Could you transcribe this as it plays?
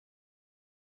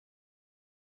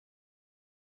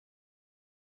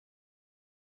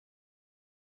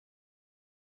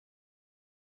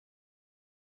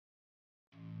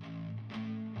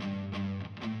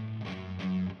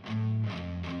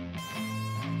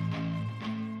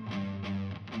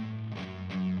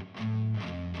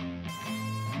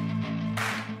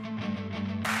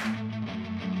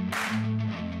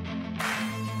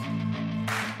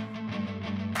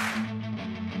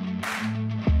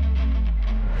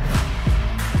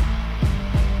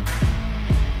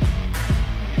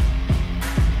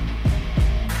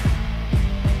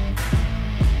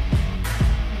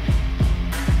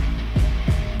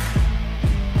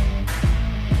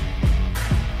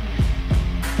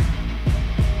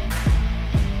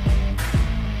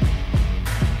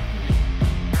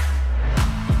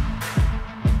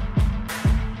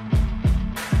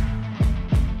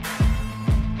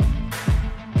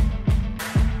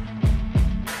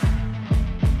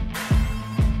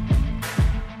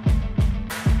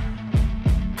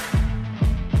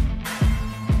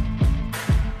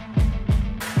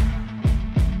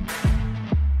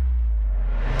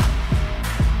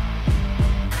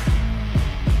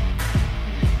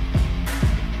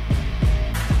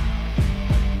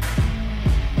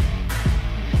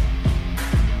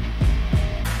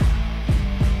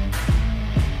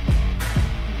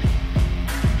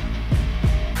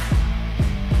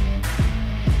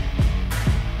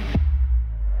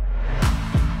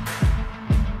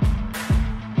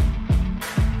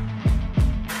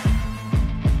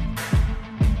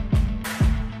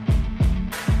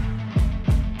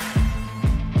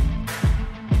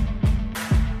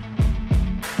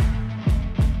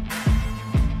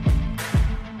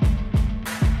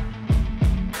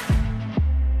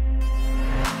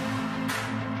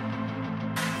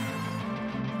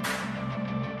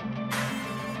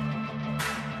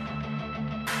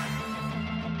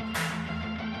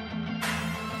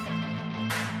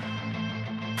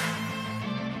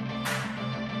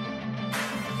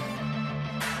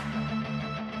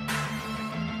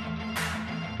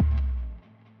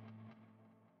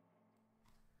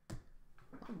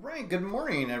Right, good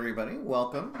morning, everybody.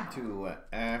 Welcome to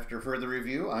After Further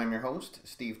Review. I'm your host,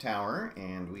 Steve Tower,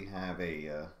 and we have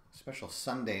a special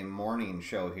Sunday morning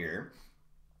show here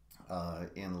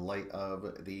in light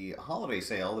of the holiday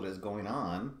sale that is going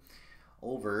on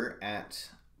over at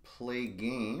PLAAY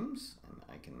Games. And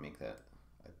I can make that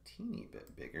a teeny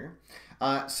bit bigger.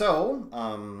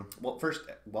 Well, first,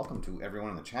 welcome to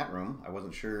everyone in the chat room. I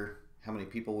wasn't sure how many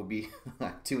people would be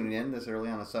tuning in this early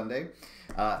on a Sunday.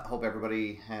 Hope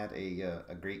everybody had a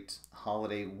great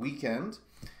holiday weekend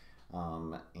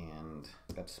and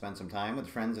got to spend some time with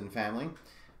friends and family.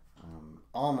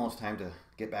 Almost time to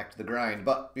get back to the grind.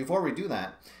 But before we do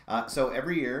that, so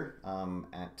every year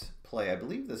at PLAAY, I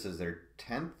believe this is their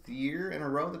 10th year in a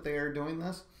row that they are doing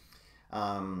this.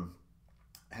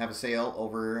 Have a sale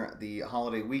over the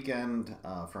holiday weekend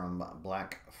from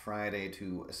Black Friday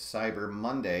to Cyber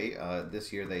Monday.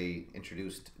 This year they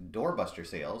introduced doorbuster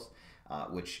sales,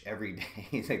 which every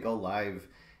day they go live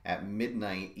at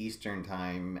midnight Eastern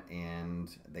time, and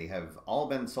they have all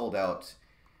been sold out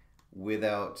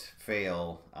without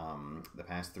fail the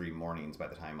past 3 mornings by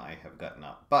the time I have gotten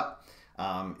up. But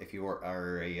if you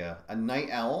are a night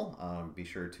owl, be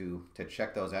sure to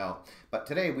check those out. But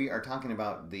today we are talking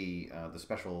about the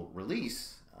special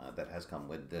release that has come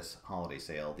with this holiday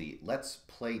sale, the Let's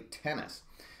Play Tennis.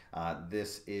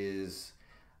 This is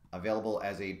available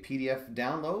as a PDF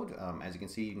download. As you can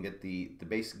see, you can get the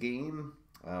base game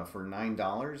for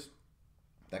 $9.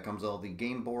 That comes with all the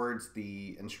game boards,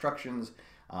 the instructions,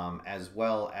 as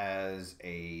well as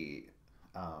a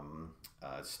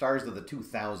Stars of the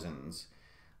 2000s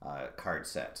card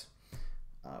set.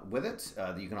 With it,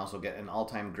 you can also get an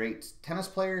all-time great tennis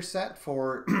player set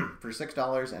for for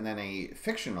 $6, and then a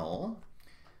fictional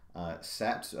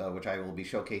set, which I will be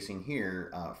showcasing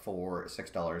here for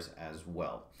 $6 as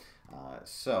well.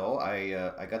 So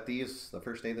I got these the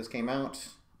first day this came out.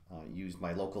 Used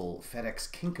my local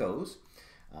FedEx Kinkos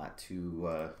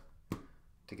to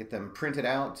get them printed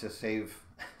out to save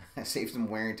save some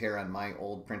wear and tear on my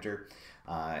old printer,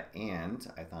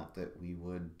 and I thought that we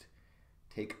would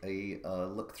take a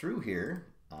look through here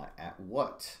at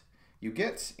what you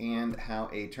get and how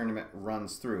a tournament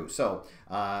runs through. So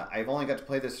I've only got to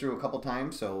play this through a couple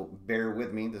times, so bear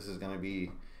with me. This is going to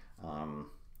be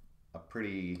a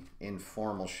pretty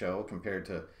informal show compared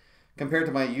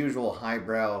to my usual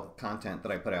highbrow content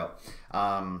that I put out.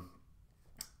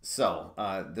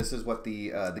 This is what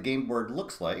the game board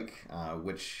looks like,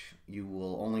 which you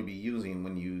will only be using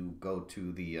when you go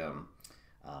to the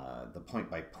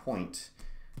point-by-point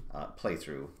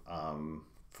playthrough.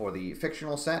 For the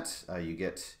fictional set, you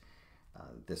get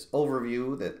this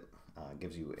overview that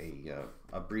gives you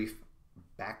a brief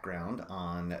background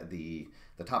on the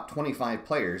top 25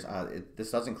 players.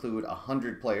 This does include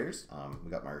 100 players.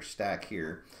 We got our stack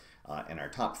here. And our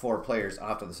top 4 players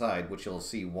off to the side, which you'll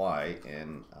see why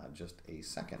in just a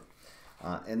second.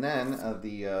 And then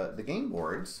the game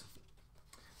boards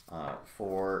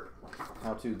for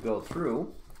how to go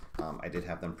through. I did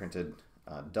have them printed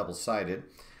double-sided.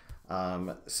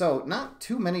 So not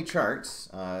too many charts.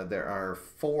 There are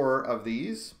 4 of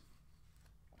these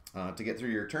to get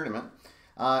through your tournament.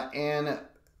 And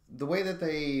the way that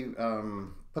they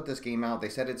put this game out, they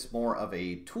said it's more of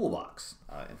a toolbox.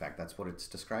 In fact, that's what it's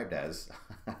described as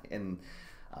in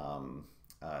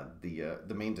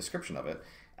the main description of it.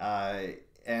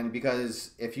 And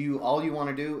because if all you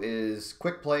want to do is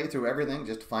quick play through everything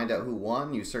just to find out who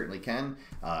won, you certainly can.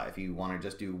 If you want to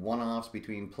just do one-offs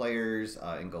between players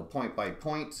and go point by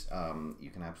point, you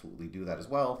can absolutely do that as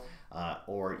well.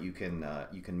 Or you can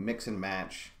mix and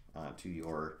match to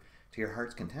your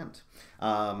heart's content.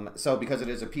 So because it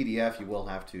is a PDF, you will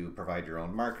have to provide your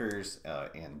own markers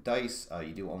and dice.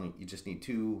 You just need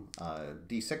 2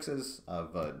 D6s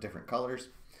of different colors,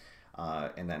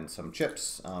 and then some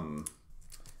chips,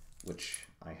 which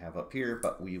I have up here,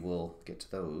 but we will get to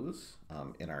those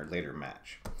in our later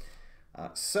match.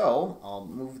 So I'll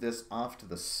move this off to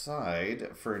the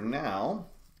side for now,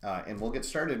 and we'll get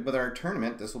started with our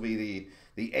tournament. This will be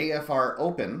the AFR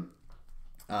Open.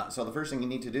 So the first thing you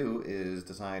need to do is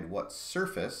decide what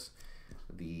surface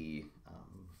the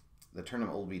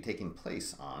tournament will be taking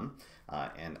place on,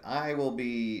 and I will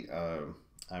be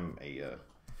I'm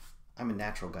a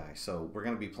natural guy, so we're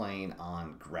going to be playing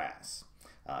on grass.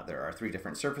 There are 3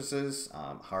 different surfaces: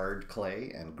 hard,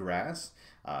 clay, and grass.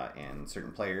 And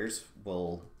certain players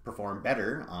will perform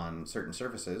better on certain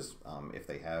surfaces if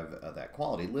they have that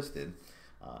quality listed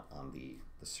on the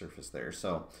surface there.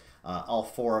 So all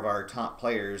 4 of our top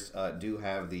players do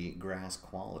have the grass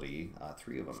quality.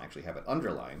 3 of them actually have it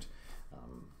underlined.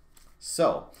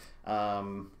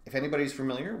 If anybody's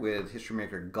familiar with History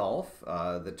Maker Golf,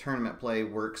 the tournament play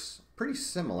works pretty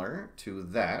similar to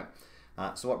that.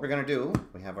 So what we're going to do,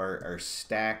 we have our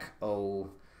stack O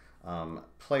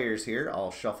players here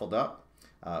all shuffled up.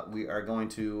 We are going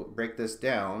to break this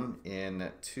down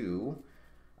into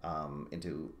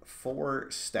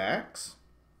 4 stacks.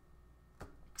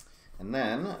 And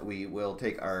then we will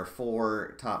take our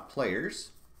 4 top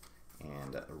players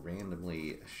and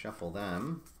randomly shuffle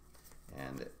them.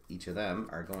 And each of them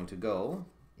are going to go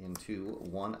into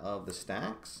one of the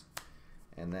stacks.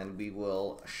 And then we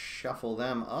will shuffle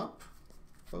them up.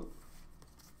 Oh.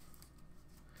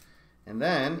 And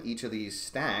then each of these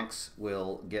stacks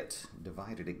will get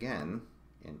divided again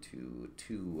into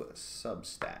 2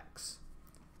 sub-stacks.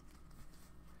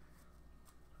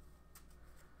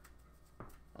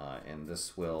 And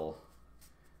this will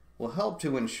help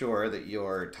to ensure that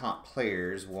your top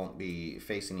players won't be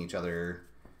facing each other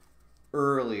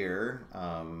earlier,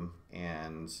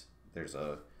 and there's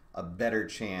a better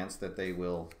chance that they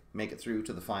will make it through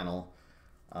to the final.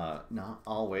 Not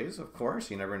always, of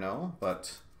course, you never know,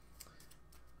 but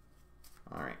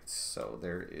all right, so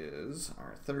there is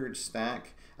our 3rd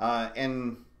stack,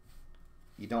 and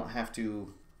you don't have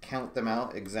to count them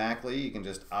out exactly. You can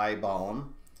just eyeball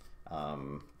them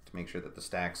to make sure that the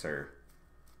stacks are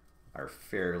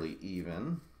fairly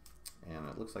even. And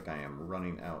it looks like I am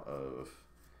running out of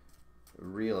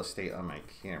real estate on my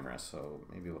camera, so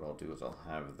maybe what I'll do is I'll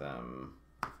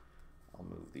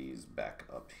move these back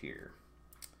up here.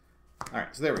 All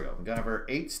right, so there we go. We got our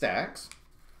 8 stacks.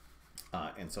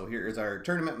 And so here is our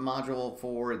tournament module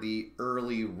for the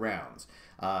early rounds.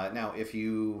 Now, if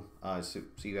you so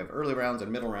you have early rounds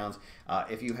and middle rounds.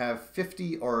 If you have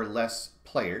 50 or less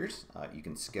players, you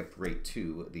can skip right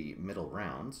to the middle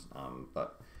rounds.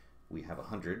 But we have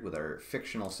 100 with our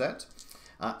fictional set.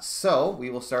 So we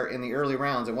will start in the early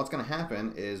rounds, and what's going to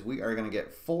happen is we are going to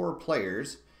get 4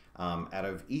 players out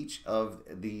of each of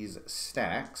these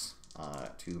stacks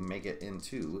to make it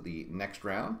into the next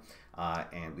round.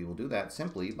 And we will do that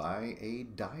simply by a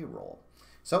die roll.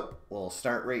 So we'll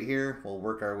start right here. We'll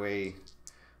work our way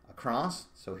across.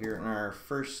 So here in our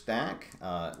first stack,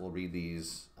 we'll read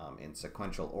these in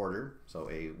sequential order. So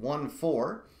a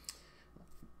 1-4.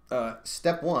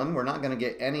 Step 1, we're not going to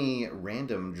get any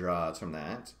random draws from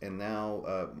that. And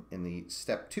now in the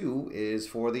step 2 is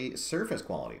for the surface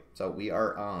quality. So we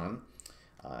are on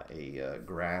a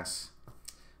grass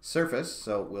surface.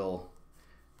 So we'll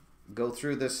go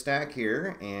through this stack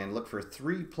here and look for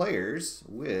 3 players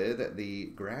with the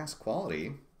grass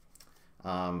quality.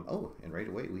 Oh, and right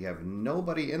away we have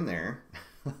nobody in there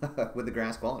with the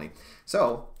grass quality.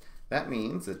 So that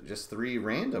means that just 3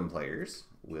 random players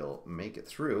will make it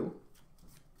through.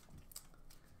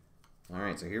 All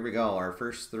right, so here we go. Our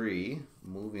first 3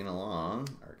 moving along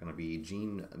are going to be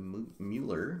Gene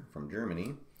Mueller from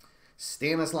Germany,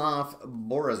 Stanislav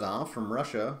Borisov from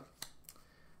Russia,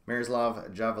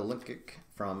 Miroslav Javolincic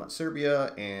from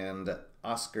Serbia, and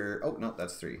Oscar, oh no,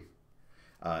 that's 3.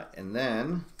 And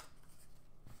then,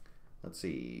 let's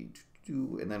see,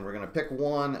 and then we're going to pick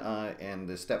one, and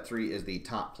the step 3 is the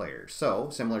top player. So,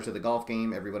 similar to the golf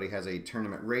game, everybody has a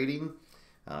tournament rating,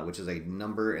 which is a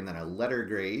number and then a letter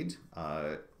grade,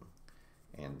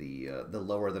 and the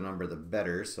lower the number, the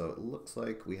better. So it looks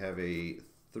like we have a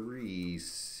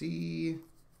 3C,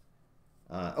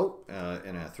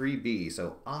 and a 3B.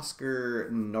 So Oscar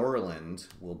Norland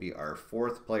will be our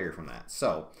 4th player from that.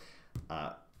 So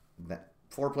that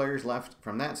 4 players left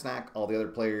from that stack. All the other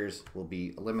players will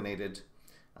be eliminated.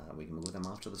 We can move them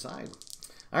off to the side.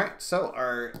 All right, so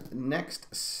our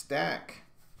next stack,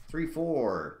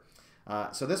 3-4.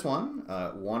 So this one,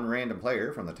 1 random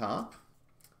player from the top.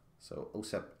 So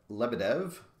Osip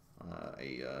Lebedev,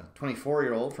 a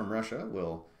 24-year-old from Russia,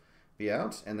 will be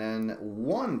out. And then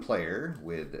 1 player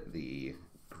with the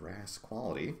grass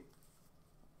quality.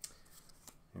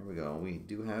 Here we go. We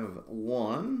do have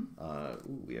 1.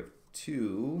 We have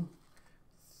 2,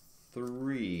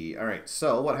 3. All right,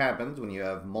 so what happens when you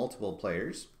have multiple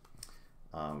players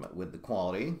with the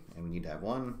quality, and we need to have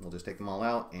 1, we'll just take them all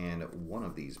out, and one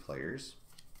of these players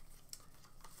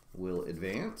will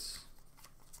advance.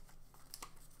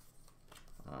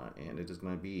 And it is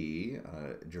going to be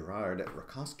Gerard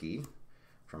Rakowski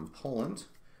from Poland.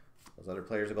 Those other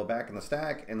players will go back in the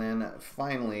stack. And then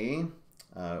finally,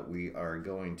 we are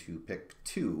going to pick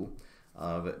 2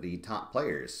 of the top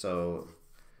players. So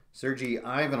Sergei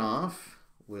Ivanov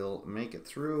will make it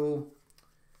through.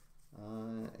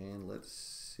 And let's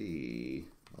see.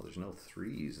 Well, there's no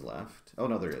 3s left. Oh,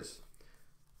 no, there is.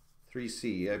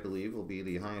 3C, I believe, will be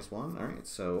the highest one. All right,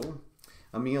 so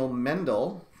Emil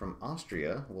Mendel from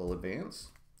Austria will advance.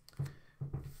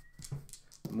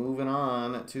 Moving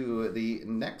on to the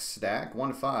next stack,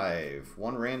 1-5,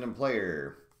 one random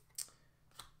player.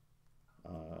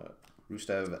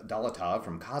 Rustev Dalatov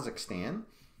from Kazakhstan.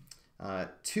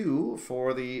 2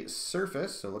 for the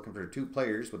surface, so looking for 2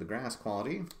 players with the grass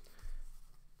quality.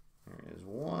 There is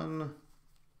 1.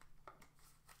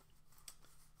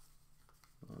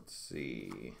 Let's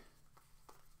see.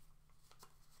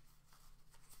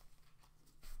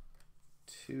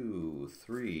 2,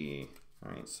 3.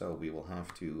 All right, so we will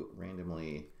have to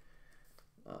randomly.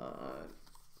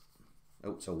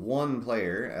 So 1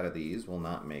 player out of these will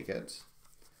not make it.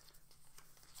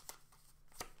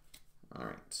 All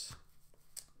right.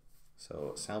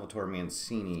 So Salvatore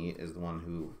Mancini is the one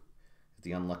who is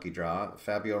the unlucky draw.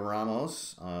 Fabio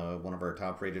Ramos, one of our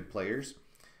top-rated players,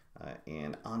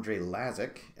 and Andre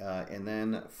Lazic. And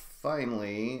then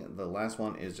finally, the last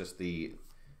one is just the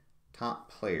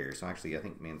top player. So actually, I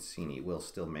think Mancini will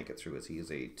still make it through as he is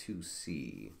a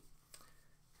 2C.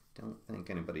 Don't think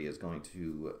anybody is going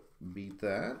to beat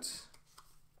that.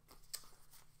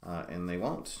 And they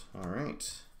won't. All right.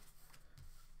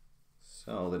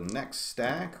 So the next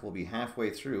stack will be halfway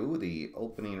through the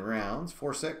opening rounds.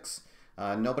 4-6.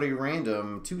 Nobody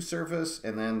random, 2 surface,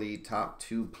 and then the top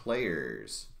 2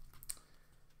 players.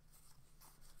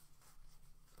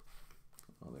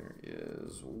 Well, there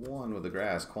is 1 with the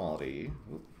grass quality.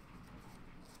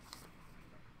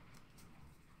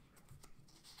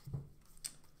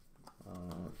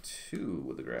 2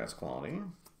 with the grass quality.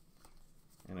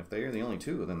 And if they are the only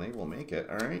 2, then they will make it.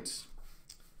 All right.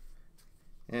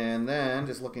 And then,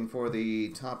 just looking for the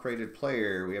top-rated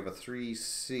player, we have a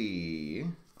 3C.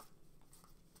 And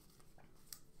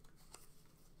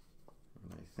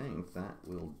I think that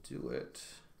will do it.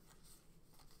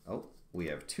 Oh, we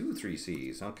have 2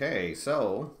 3Cs. Okay,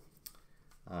 so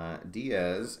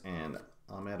Diaz and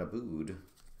Ahmed Aboud,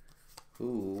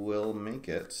 who will make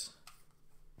it?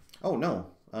 Oh, no,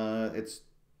 it's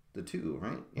the 2,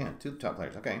 right? Yeah, 2 top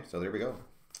players. Okay, so there we go.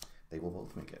 They will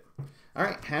both make it. All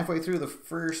right, halfway through the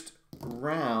first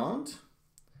round.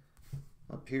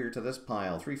 Up here to this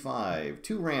pile, 3-5,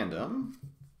 2 random.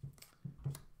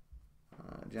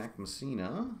 Jack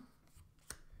Messina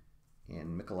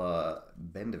and Mikola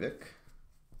Bendovic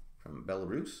from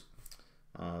Belarus.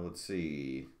 Let's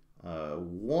see,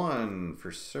 1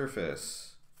 for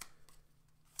surface.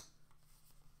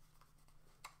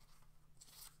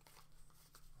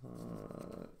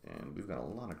 And we've got a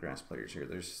lot of grass players here.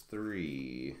 There's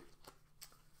 3,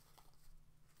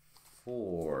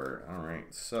 4. All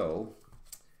right, so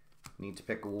need to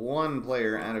pick 1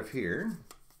 player out of here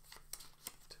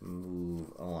to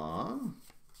move along.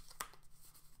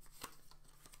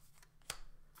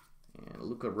 And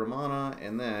Luca Romana,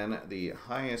 and then the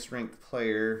highest ranked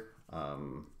player, I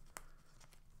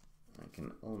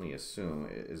can only assume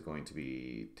it is going to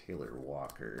be Taylor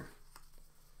Walker.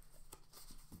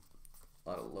 A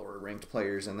lot of lower ranked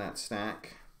players in that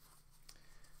stack.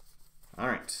 All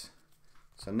right,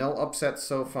 so no upsets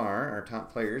so far. Our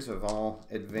top players have all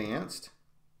advanced.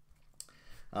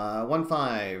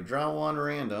 1-5, draw 1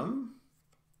 random,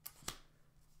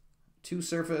 2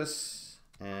 surface,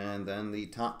 and then the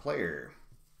top player.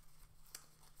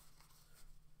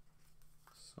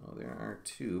 So there are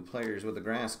 2 players with the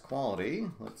grass quality.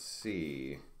 Let's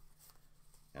see.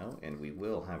 Oh, and we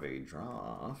will have a draw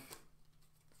off.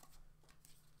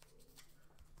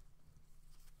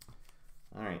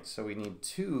 All right, so we need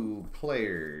 2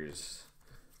 players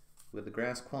with the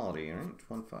grass quality, all right?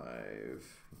 1-5.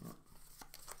 Yep.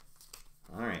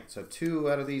 All right, so 2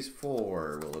 out of these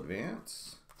 4 will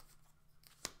advance.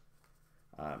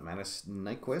 Matis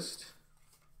Nyquist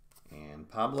and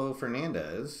Pablo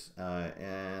Fernandez,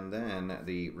 and then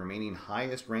the remaining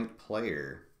highest ranked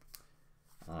player,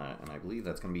 and I believe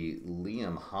that's going to be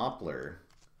Liam Hopler.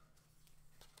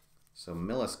 So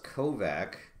Milos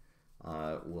Kovac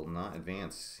will not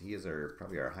advance. He is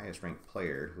probably our highest ranked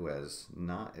player who has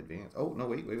not advanced. Oh no,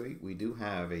 wait. We do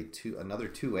have another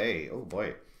 2A. Oh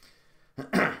boy.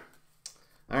 All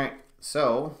right,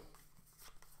 so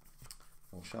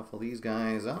we'll shuffle these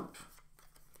guys up,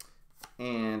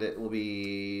 and it will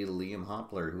be Liam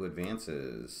Hopler who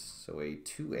advances. So a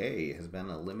 2A has been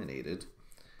eliminated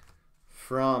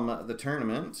from the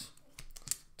tournament.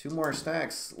 2 more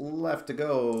stacks left to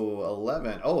go.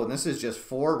 11. Oh, and this is just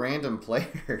 4 random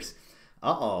players.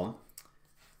 Uh-oh.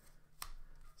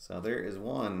 So there is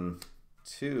 1,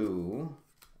 2,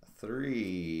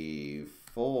 3,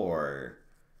 4.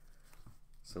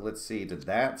 So let's see. Did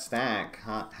that stack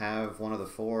have one of the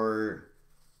 4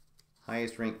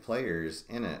 highest ranked players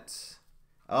in it?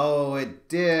 Oh, it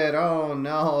did. Oh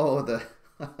no. The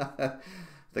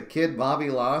the kid Bobby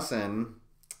Lawson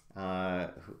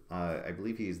I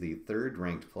believe he's the third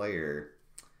ranked player.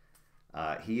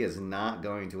 He is not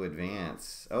going to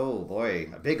advance. Oh boy,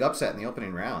 a big upset in the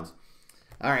opening rounds.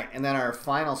 All right, and then our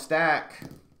final stack.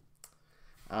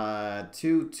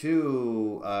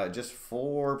 2-2, just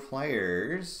 4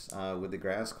 players with the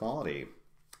grass quality.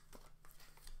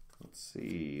 Let's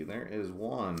see, there is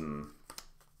 1,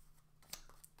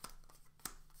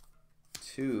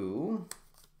 2.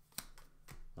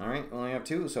 All right, we only have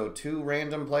 2, so 2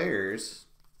 random players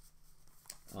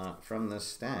from this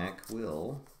stack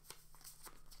will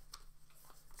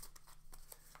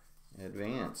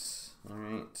advance. All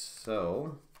right,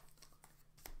 so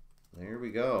there we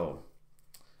go.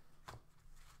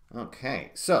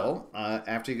 Okay, so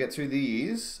after you get through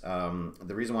these,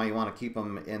 the reason why you want to keep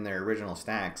them in their original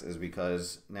stacks is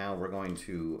because now we're going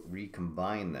to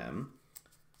recombine them,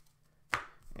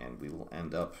 and we will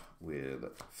end up with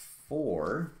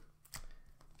 4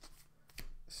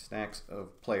 stacks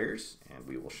of players, and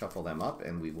we will shuffle them up,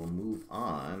 and we will move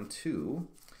on to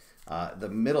the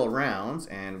middle rounds,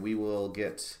 and we will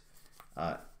get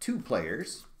 2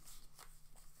 players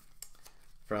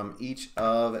from each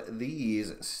of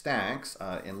these stacks,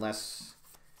 unless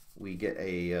we get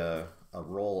a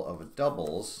roll of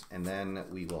doubles, and then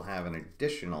we will have an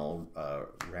additional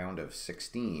round of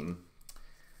 16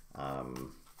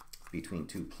 between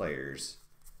 2 players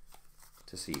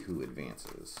to see who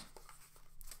advances.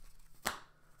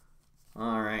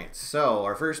 All right, so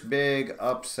our first big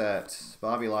upset,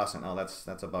 Bobby Lawson. Oh,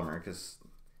 that's a bummer because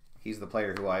he's the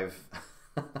player who I've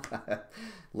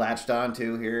latched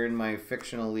onto here in my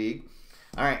fictional league.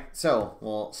 All right, so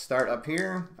we'll start up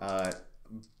here.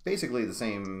 Basically the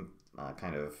same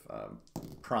kind of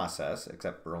process,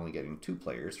 except we're only getting 2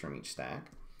 players from each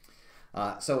stack.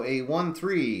 So a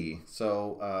 1-3.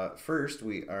 So first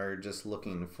we are just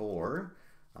looking for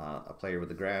a player with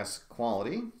the grass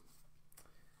quality.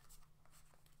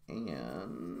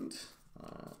 And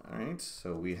all right,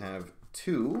 so we have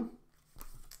 2.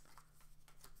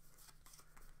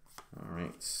 All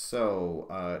right, so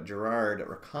Gerard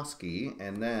Rakowski,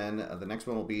 and then the next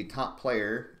one will be top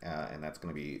player, and that's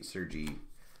going to be Sergey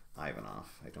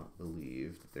Ivanov. I don't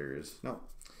believe that there is, no.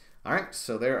 All right,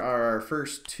 so there are our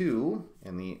first 2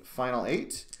 in the final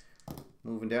 8.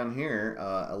 Moving down here,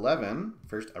 11,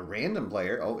 first a random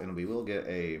player. Oh, and we will get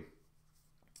a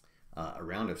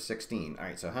round of 16. All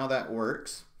right, so how that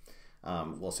works,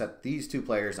 we'll set these 2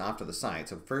 players off to the side.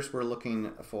 So first we're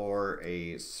looking for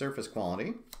a surface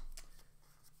quality.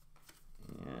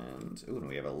 And, ooh, and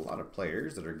we have a lot of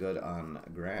players that are good on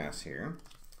grass here.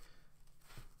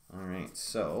 All right,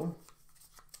 so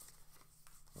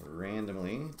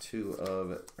randomly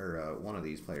one of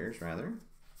these players rather.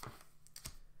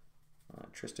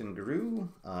 Tristan Guru,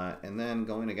 and then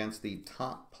going against the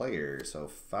top player, so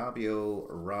Fabio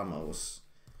Ramos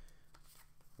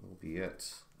will be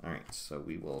it. All right, so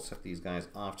we will set these guys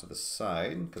off to the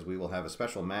side because we will have a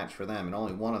special match for them, and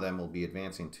only one of them will be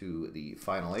advancing to the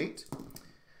final 8.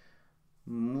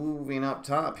 Moving up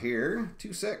top here,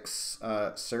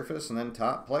 2-6, surface, and then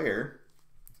top player.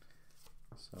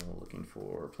 So looking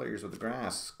for players with the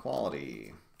grass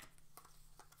quality.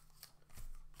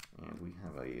 And we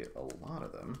have a lot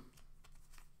of them.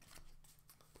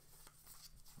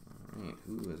 All right,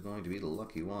 who is going to be the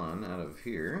lucky one out of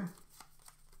here?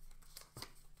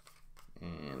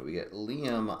 And we get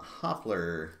Liam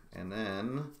Hoppler, and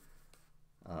then,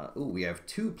 ooh, we have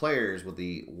 2 players with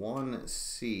the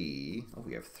 1C. Oh,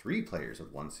 we have 3 players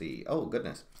with 1C. Oh,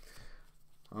 goodness.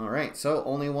 All right, so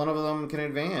only one of them can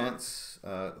advance.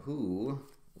 Who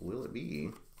will it be?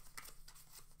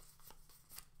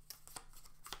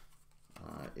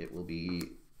 It will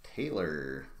be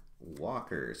Taylor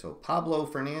Walker. So Pablo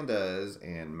Fernandez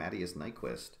and Matthias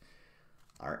Nyquist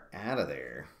are out of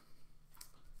there.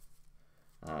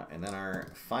 And then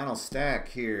our final stack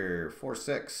here,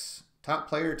 4-6, top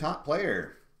player, top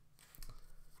player.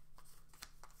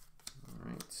 All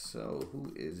right, so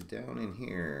who is down in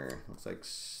here? Looks like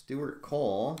Stuart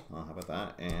Cole. Oh, how about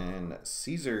that? And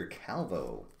Cesar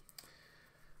Calvo.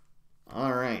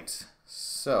 All right,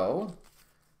 so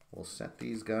we'll set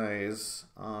these guys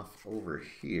off over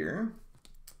here.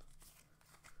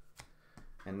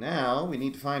 And now we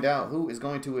need to find out who is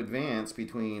going to advance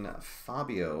between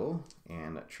Fabio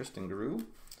and Tristan Guru.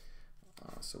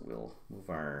 So we'll move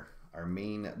our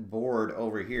main board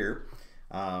over here.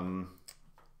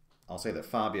 I'll say that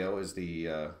Fabio is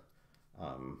the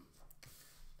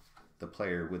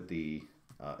player with the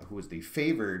who is the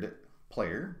favored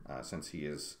player since he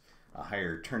is a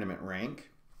higher tournament rank.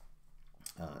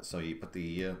 So you put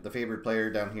the favored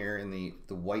player down here in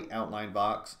the white outline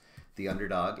box, the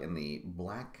underdog in the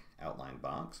black outline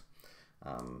box.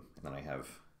 And then I have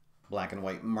black and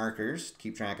white markers to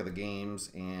keep track of the games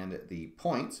and the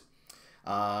points.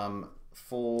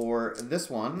 For this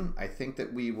one, I think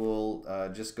that we will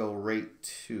just go right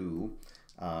to,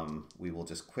 we will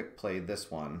just quick play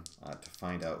this one to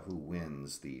find out who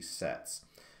wins the sets.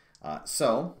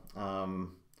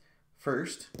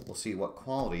 First, we'll see what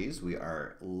qualities we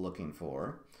are looking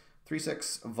for.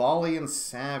 3-6, Volley and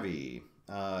Savvy.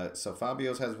 So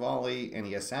Fabio's has Volley, and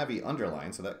he has Savvy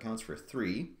underlined, so that counts for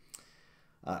 3.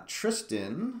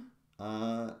 Tristan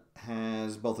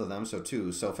has both of them, so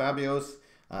 2. So Fabio's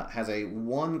has a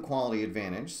 1 quality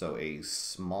advantage, so a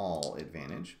small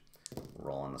advantage.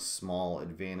 Roll on the small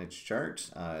advantage chart.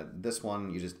 This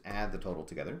one, you just add the total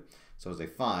together. So it's a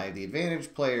 5. The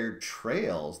advantage player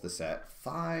trails the set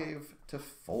 5-4.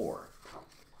 All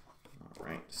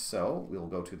right, so we'll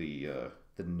go to the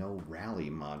no rally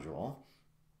module.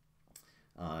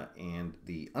 And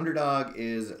the underdog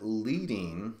is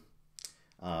leading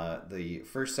the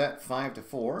first set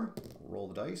 5-4. Roll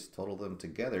the dice, total them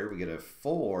together. We get a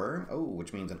 4,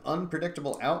 which means an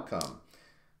unpredictable outcome.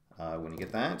 When you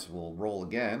get that, we'll roll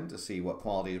again to see what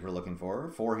qualities we're looking for.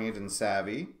 Forehand and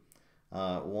Savvy.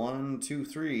 1, 2,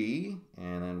 3,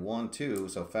 and then 1, 2.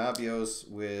 So Fabio's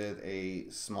with a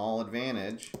small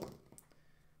advantage.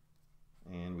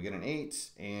 And we get an 8,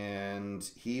 and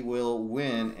he will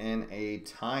win in a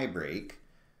tie break.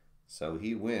 So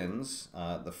he wins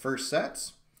the first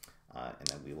set, and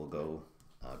then we will go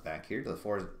back here to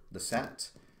the set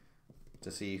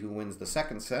to see who wins the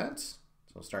second set.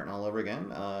 So starting all over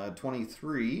again,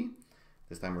 23.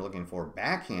 This time we're looking for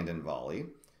backhand and volley.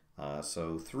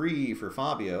 So 3 for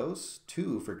Fabio's,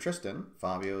 2 for Tristan.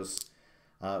 Fabio's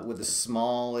with a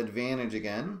small advantage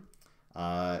again.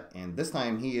 And this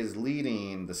time he is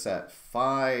leading the set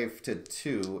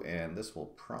 5-2, and this will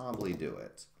probably do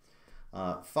it.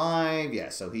 5, yeah,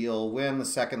 so he'll win the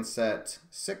second set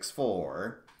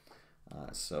 6-4.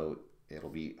 So it'll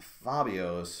be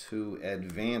Fabio's who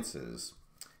advances.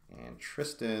 And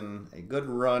Tristan, a good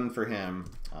run for him,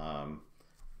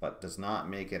 but does not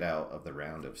make it out of the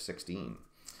round of 16.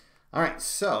 All right,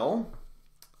 so...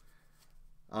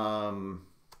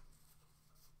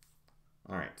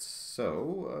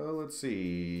 let's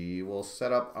see. We'll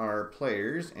set up our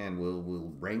players and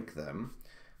we'll rank them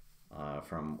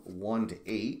from 1 to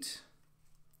 8.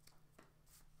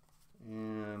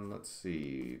 And let's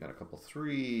see, got a couple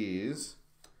 3s.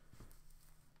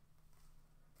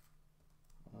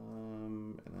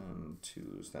 And then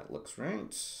 2s. That looks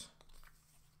right.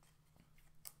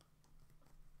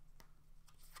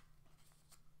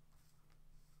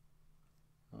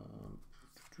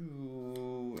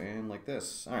 And like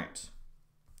this. All right.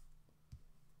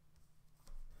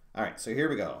 All right, so here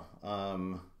we go.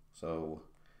 So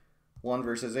 1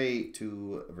 versus 8,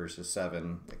 2 versus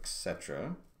 7,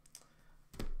 etc.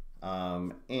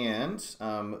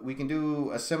 We can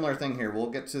do a similar thing here.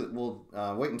 We'll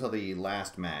wait until the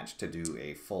last match to do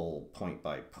a full point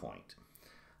by point.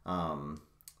 All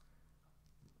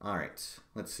right,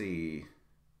 let's see.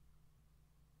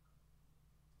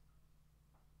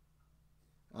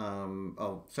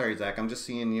 Oh, sorry, Zach. I'm just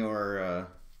seeing your.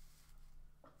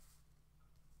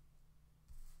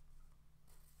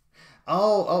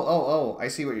 Oh! I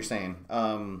see what you're saying.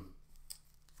 The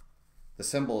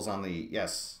symbols on the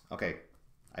yes. Okay,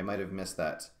 I might have missed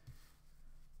that.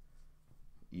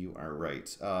 You are right.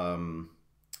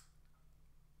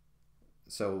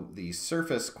 So the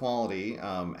surface quality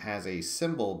has a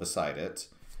symbol beside it,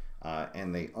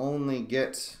 and they only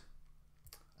get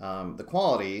the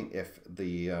quality if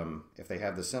they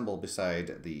have the symbol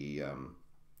beside the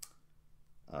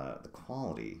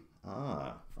quality.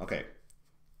 Okay.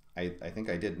 I think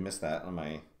I did miss that on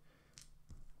my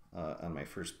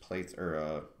first playthrough,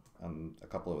 or on a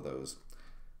couple of those.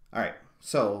 All right.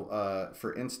 So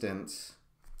for instance,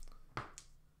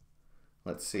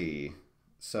 let's see.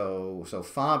 So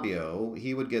Fabio,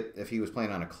 he would get, if he was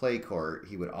playing on a clay court,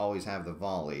 he would always have the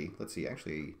volley. Let's see,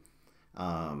 actually,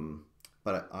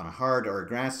 but on a hard or a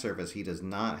grass surface, he does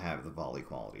not have the volley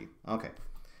quality. Okay,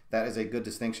 that is a good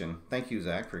distinction. Thank you,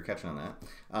 Zach, for catching on that.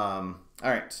 All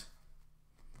right.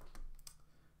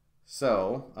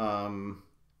 So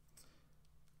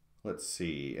let's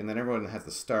see, and then everyone has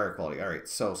the star quality. All right,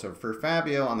 so for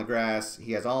Fabio on the grass,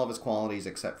 he has all of his qualities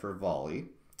except for volley.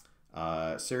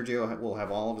 Sergio will have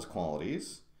all of his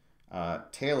qualities.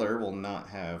 Taylor will not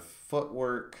have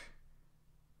footwork.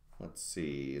 Let's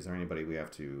see, is there anybody we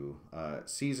have to...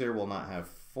 Caesar will not have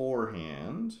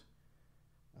forehand.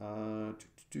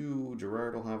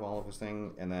 Gerard will have all of his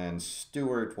thing. And then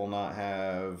Stewart will not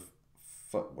have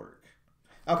footwork.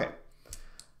 Okay.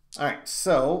 All right,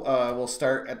 so we'll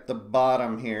start at the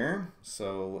bottom here.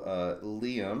 So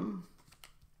Liam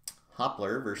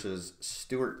Hopler versus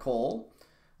Stuart Cole,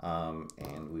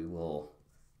 and we will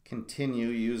continue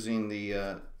using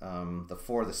the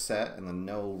for the set and the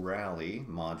no rally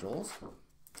modules.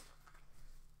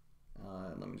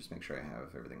 Let me just make sure I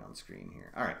have everything on screen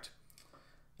here. All right.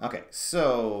 Okay,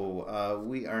 so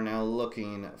we are now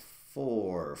looking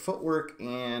for footwork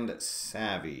and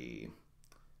savvy.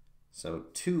 So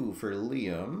 2 for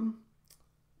Liam,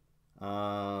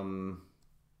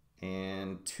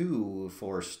 and 2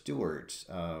 for Stuart.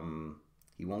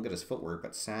 He won't get his footwork,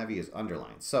 but savvy is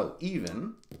underlined. So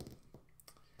even.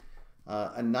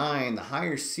 A 9, the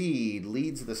higher seed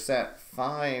leads the set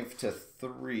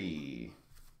 5-3.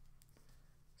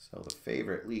 So the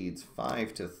favorite leads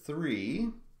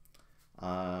 5-3,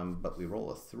 but we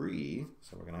roll a 3,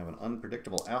 so we're going to have an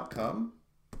unpredictable outcome.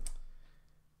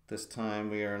 This time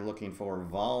we are looking for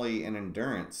volley and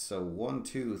endurance. So 1,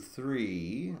 2,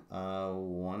 3,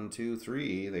 1, 2,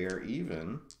 3, they are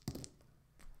even.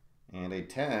 And a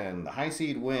 10, the high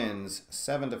seed wins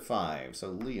 7-5.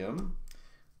 So Liam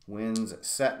wins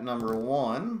set number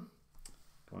 1.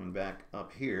 Going back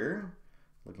up here,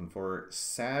 looking for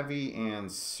savvy and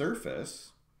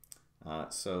surface.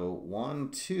 So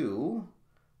 1, 2,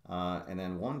 and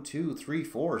then 1, 2, 3,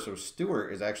 4. So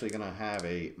Stuart is actually going to have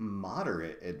a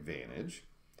moderate advantage,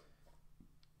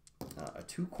 a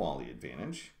 2 quality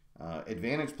advantage.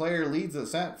 Advantage player leads the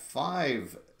set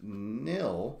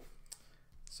 5-0.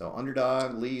 So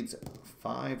underdog leads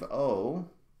 5-0.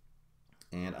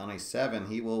 And on a 7,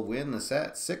 he will win the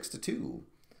set 6-2.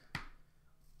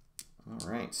 All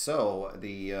right, so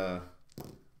the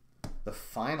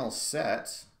final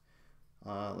set,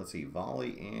 let's see,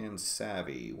 volley and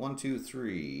savvy. 1, 2,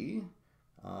 3,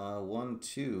 1,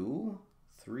 2,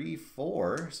 3,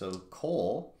 4. So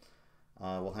Cole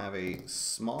will have a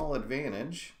small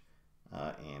advantage,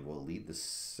 and will lead the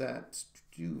set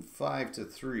to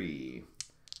 5-3.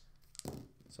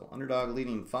 So underdog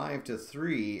leading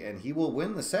 5-3, and he will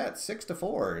win the set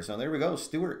 6-4. So there we go.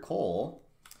 Stuart Cole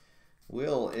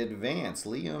will advance.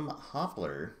 Liam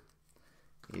Hopler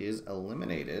is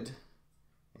eliminated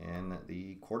in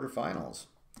the quarterfinals.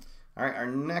 All right, our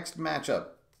next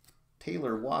matchup,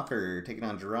 Taylor Walker taking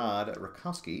on Gerard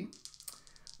Rakowski.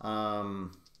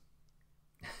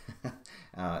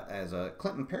 As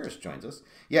Clinton Paris joins us.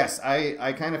 Yes,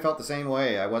 I kind of felt the same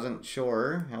way. I wasn't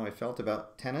sure how I felt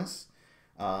about tennis.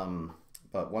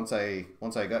 But once I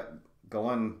got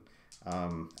going,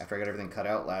 after I got everything cut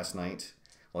out last night,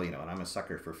 well, you know, and I'm a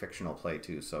sucker for fictional play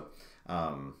too, so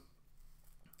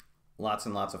lots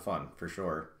and lots of fun for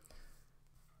sure.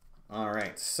 All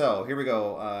right, so here we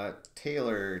go.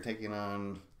 Taylor taking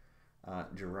on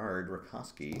Gerard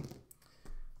Rakowski.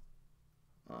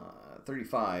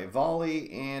 35,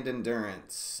 volley and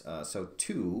endurance. So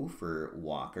 2 for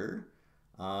Walker,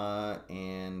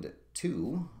 and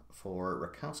 2 for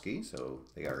Rakowski, so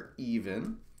they are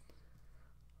even.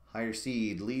 Higher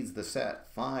seed leads the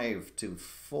set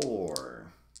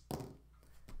 5-4.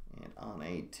 And on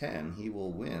a 10, he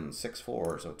will win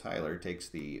 6-4. So Tyler takes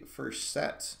the first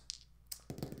set.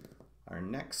 Our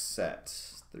next set,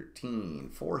 13,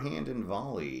 forehand and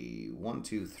volley. 1,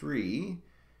 2, 3.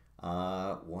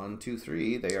 1, 2,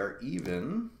 3. They are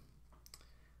even.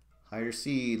 Higher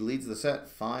seed leads the set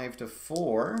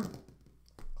 5-4.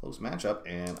 Close matchup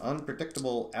and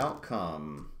unpredictable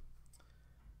outcome.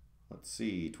 Let's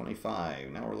see,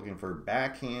 25. Now we're looking for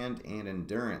backhand and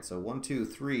endurance. So 1, 2,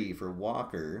 3 for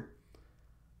Walker.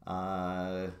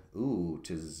 0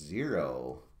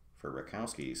 for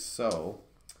Rakowski. So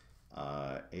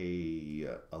a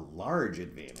large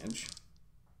advantage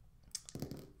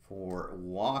for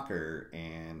Walker,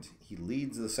 and he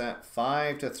leads the set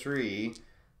 5-3.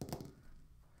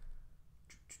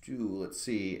 Let's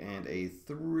see, and a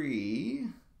 3.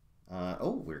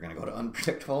 We're going to go to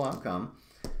unpredictable outcome.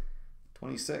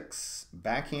 26,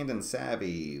 backhand and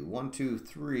savvy. 1, 2,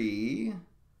 3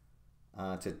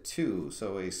 to 2.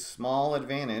 So a small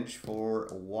advantage for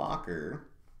Walker.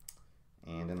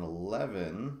 And an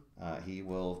 11, he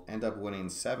will end up winning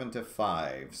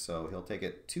 7-5. So he'll take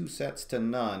it 2 sets to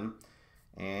none.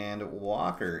 And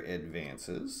Walker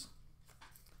advances.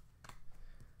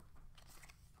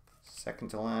 Second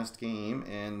to last game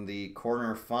in the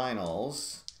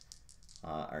quarterfinals.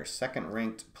 Our second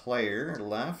ranked player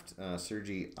left,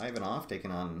 Sergey Ivanov,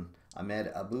 taking on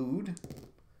Ahmed Aboud.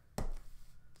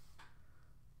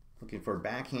 Looking for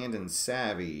backhand and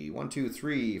savvy. 1, 2,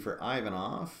 3 for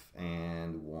Ivanov,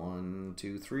 and 1,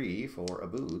 2, 3 for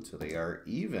Aboud. So they are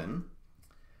even.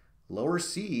 Lower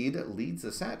seed leads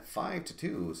the set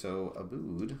 5-2. So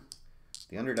Aboud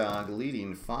the underdog,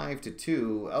 leading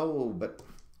 5-2. Oh, but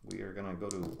we are going to go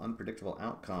to unpredictable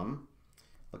outcome.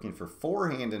 Looking for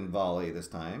forehand and volley this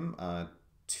time.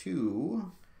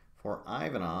 2 for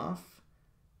Ivanov.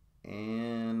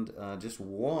 And just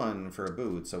 1 for a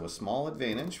boot. So a small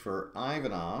advantage for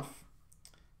Ivanov.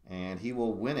 And he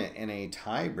will win it in a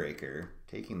tiebreaker,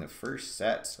 taking the first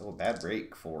set. So a bad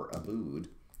break for Abood.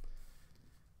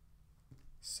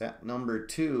 Set number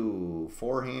 2,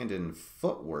 forehand and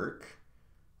footwork.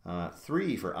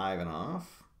 3 for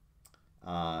Ivanov.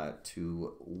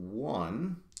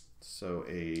 2-1. So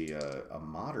a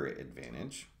moderate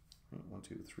advantage. 1,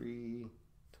 2, 3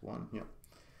 to 1. Yep.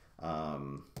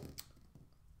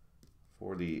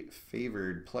 For the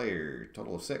favored player,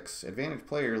 total of 6. Advantage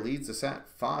player leads the set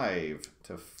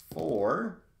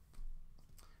 5-4.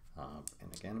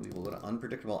 And again, we will go to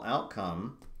unpredictable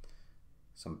outcome.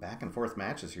 Some back and forth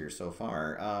matches here so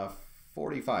far.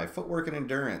 45, footwork and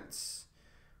endurance.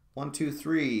 1, 2,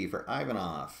 3 for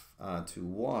Ivanov.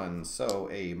 2-1. So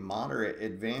a moderate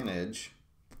advantage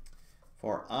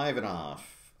for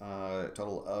Ivanov.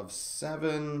 Total of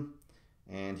 7.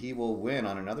 And he will win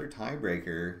on another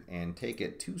tiebreaker and take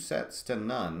it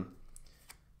 2-0.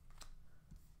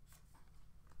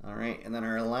 All right, and then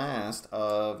our last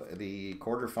of the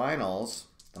quarterfinals,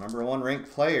 the number 1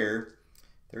 ranked player,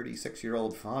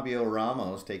 36-year-old Fabio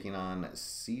Ramos, taking on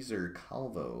Cesar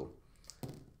Calvo.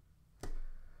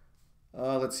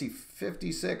 Let's see,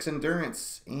 56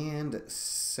 endurance and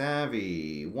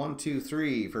savvy. 1, 2,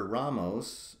 3 for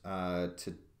Ramos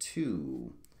to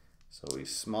 2. So a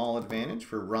small advantage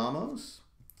for Ramos.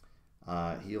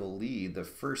 He'll lead the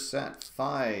first set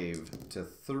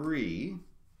 5-3.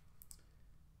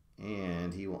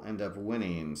 And he will end up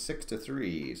winning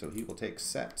 6-3. So he will take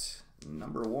set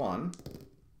number 1.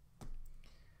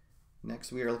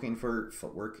 Next we are looking for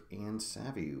footwork and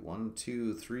savvy. 1,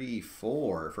 2, 3,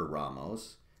 4 for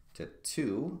Ramos to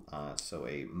 2. So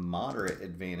a moderate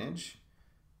advantage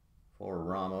for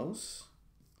Ramos.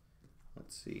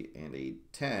 Let's see, and a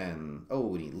 10.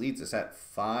 Oh, and he leads us at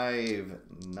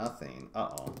 5-0.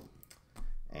 Uh-oh.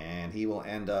 And he will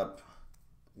end up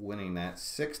winning that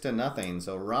 6-0.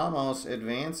 So Ramos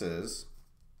advances.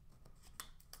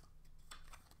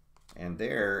 And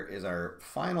there is our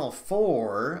final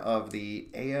 4 of the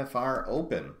AFR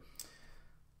Open.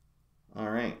 All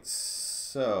right,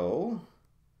 so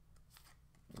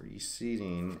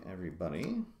reseating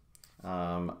everybody.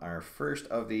 Our first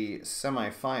of the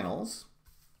semifinals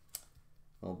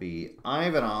will be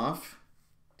Ivanov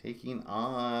taking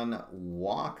on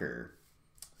Walker.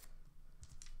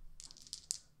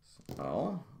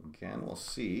 So, again, we'll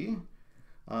see.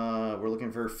 We're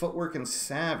looking for footwork and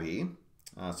savvy.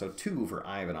 So 2 for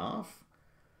Ivanov.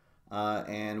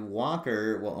 And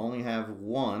Walker will only have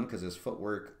 1 because his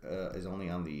footwork is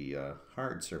only on the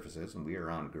hard surfaces and we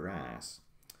are on grass.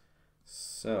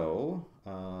 So,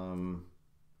 2-1.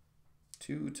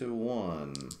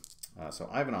 So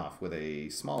Ivanov with a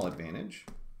small advantage.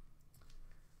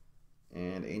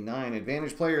 And a 9.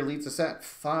 Advantage player leads the set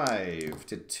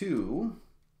 5-2.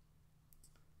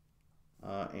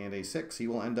 And a 6. He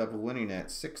will end up winning at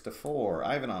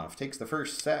 6-4. Ivanov takes the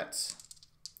first set.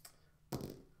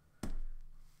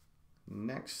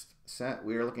 Next set,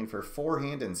 we are looking for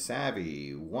forehand and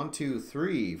savvy. 1, 2,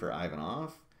 3 for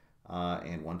Ivanov.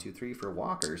 And 1, 2, 3 for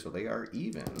Walker, so they are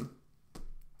even.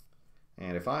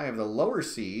 And if I have the lower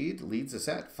seed, leads the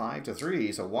set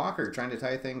 5-3. So Walker trying to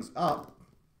tie things up.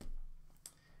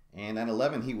 And at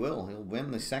 11, he will. He'll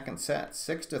win the second set,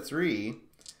 6-3.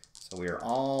 So we are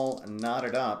all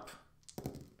knotted up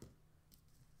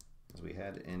as we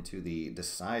head into the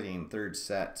deciding third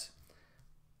set.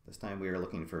 This time we are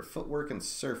looking for footwork and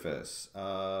surface.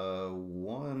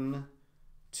 1,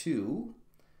 2.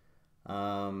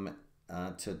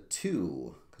 To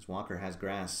 2, because Walker has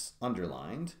grass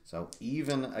underlined. So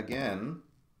even again.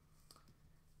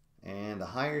 And the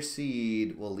higher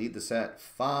seed will lead the set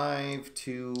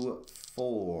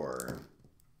 5-4.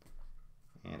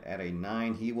 And at a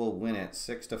 9, he will win it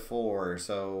 6-4.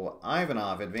 So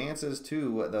Ivanov advances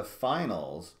to the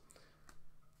finals.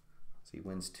 So he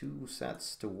wins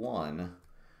 2-1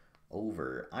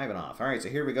 over Ivanov. All right, so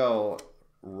here we go.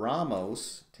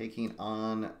 Ramos taking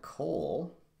on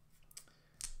Cole.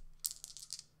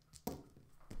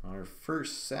 Our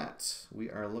first set, we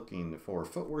are looking for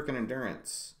footwork and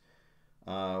endurance.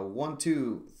 1,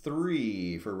 2,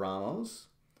 3 for Ramos.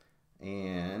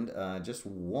 And just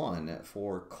 1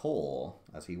 for Cole,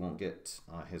 as he won't get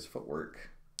his footwork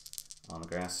on the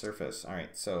grass surface. All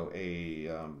right, so a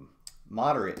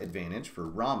moderate advantage for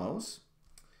Ramos.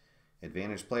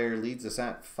 Advantage player leads us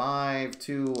at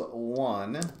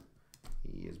 5-1.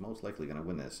 He is most likely going to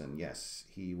win this, and yes,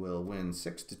 he will win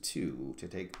 6-2 to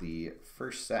take the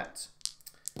first set.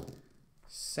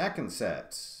 Second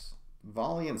set,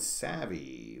 Volley and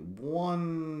Savvy.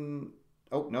 One,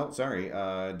 oh no, sorry,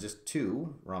 just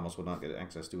two. Ramos will not get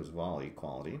access to his volley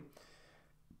quality.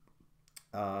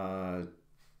 So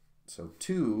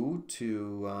 2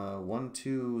 to 1,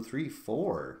 2, 3,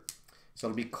 4. So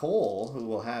it'll be Cole who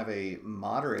will have a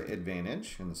moderate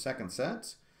advantage in the second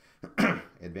set.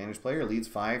 Advantage player leads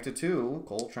 5-2.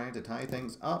 Cole trying to tie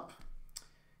things up.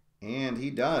 And he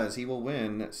does. He will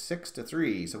win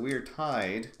 6-3. So we are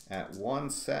tied at one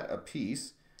set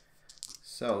apiece.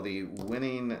 So the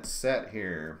winning set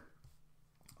here,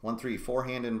 1-3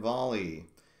 forehand and volley.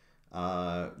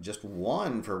 Just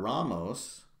one for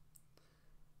Ramos.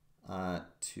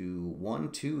 To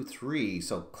 1, 2, 3.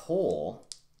 So Cole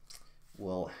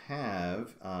will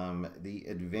have the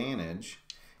advantage,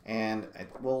 and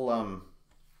we'll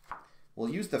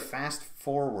use the fast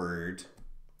forward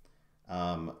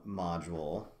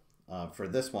module for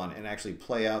this one and actually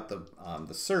play out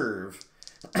the serve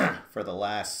for the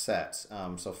last set.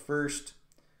 So first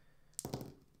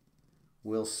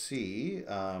we'll see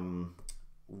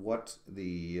what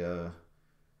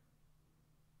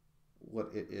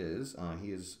it is.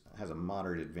 He has a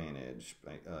moderate advantage.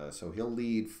 So he'll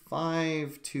lead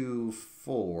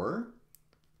 5-4.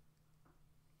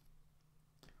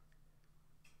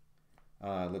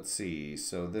 Let's see.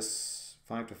 So this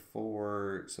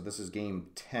 5-4. So this is game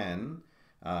 10.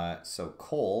 So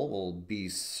Cole will be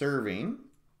serving.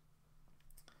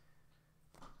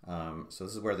 So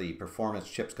this is where the performance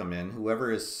chips come in. Whoever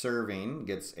is serving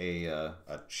gets a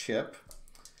chip.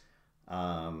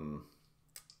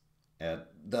 At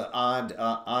the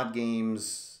odd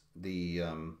games, the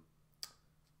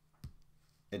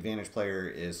advantage player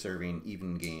is serving.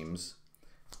 Even games,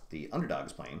 the underdog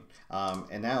is playing.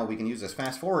 And now we can use this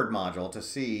fast forward module to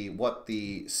see what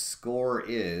the score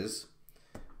is.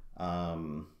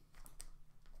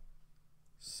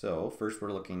 So first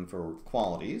we're looking for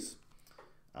qualities.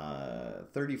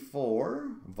 34,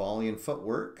 volley and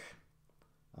footwork.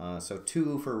 So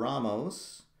 2 for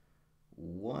Ramos.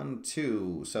 1,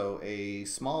 2, so a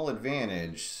small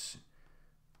advantage.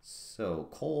 So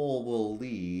Cole will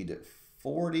lead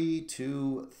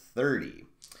 40-30.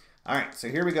 All right, so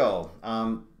here we go.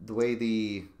 The way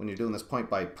when you're doing this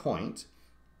point by point,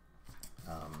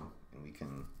 and we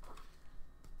can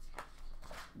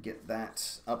get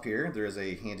that up here. There is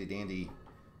a handy dandy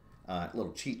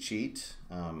little cheat sheet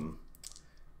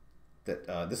that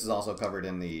this is also covered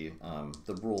in the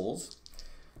rules.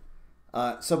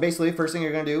 So basically, first thing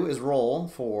you're going to do is roll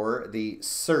for the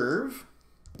serve.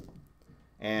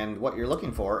 And what you're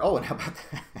looking for, oh, and how about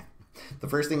that? The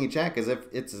first thing you check is if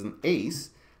it's an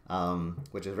ace,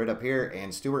 which is right up here,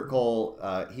 and Stuart Cole,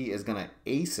 he is going to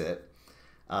ace it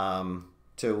to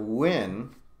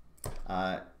win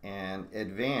and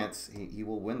advance. He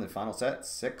will win the final set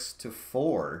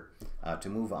 6-4 to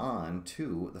move on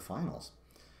to the finals.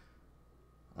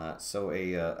 So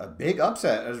a big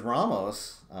upset as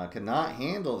Ramos cannot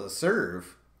handle the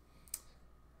serve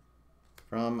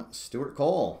from Stuart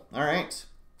Cole. All right.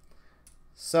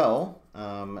 So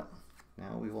now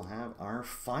we will have our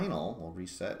final. We'll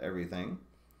reset everything.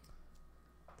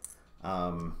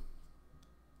 We'll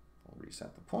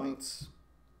reset the points.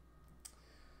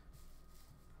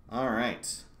 All right.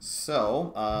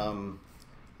 So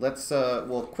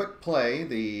we'll quick play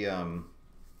the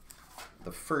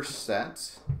first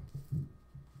set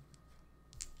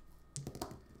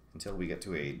until we get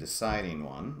to a deciding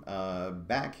one.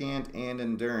 Backhand and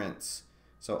endurance.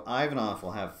 So Ivanov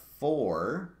will have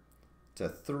 4-3,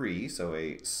 so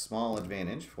a small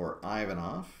advantage for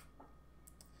Ivanov.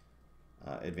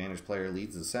 Advantage player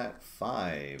leads the set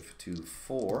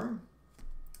 5-4.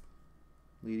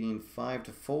 Leading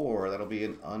 5-4, that'll be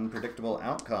an unpredictable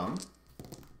outcome.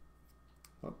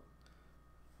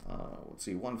 Let's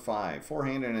see, 1-5,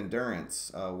 forehand and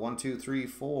endurance. 1, 2, 3,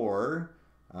 4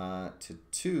 to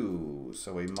 2.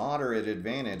 So a moderate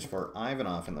advantage for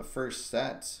Ivanov in the first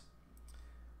set.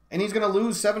 And he's going to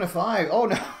lose 7-5. Oh,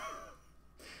 no.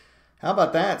 How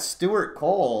about that? Stuart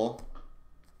Cole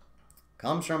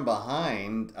comes from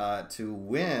behind to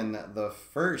win the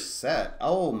first set.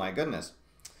 Oh, my goodness.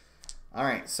 All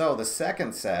right, so the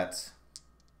second set.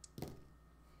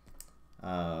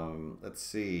 Let's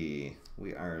see.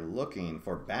 We are looking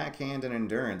for backhand and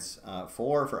endurance.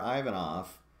 4 for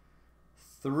Ivanov.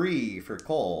 3 for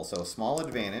Cole. So small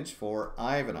advantage for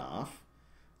Ivanov.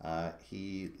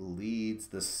 He leads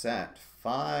the set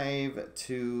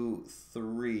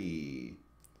 5-3.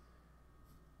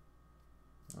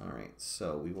 All right,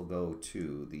 so we will go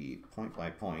to the point by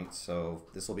point. So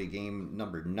this will be game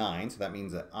number 9. So that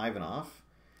means that Ivanov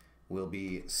will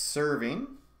be serving.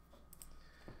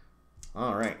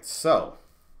 All right, so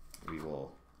we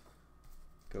will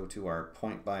go to our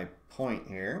point by point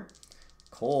here.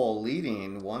 Cole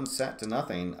leading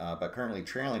 1-0, but currently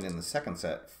trailing in the second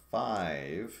set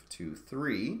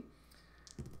 5-3.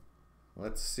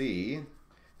 Let's see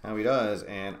how he does.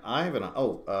 And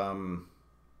Ivanov,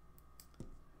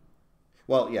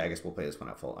 well, yeah, I guess we'll play this one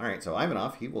out full. All right, so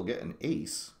Ivanov, he will get an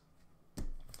ace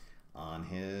on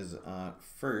his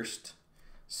first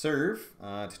serve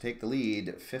to take the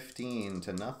lead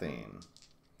 15-0.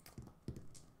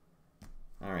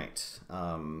 All right.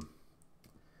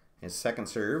 His second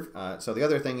serve. So the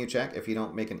other thing you check if you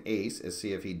don't make an ace is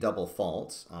see if he double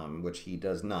faults, which he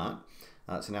does not.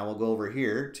 So now we'll go over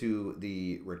here to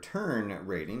the return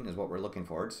rating is what we're looking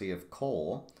for to see if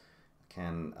Cole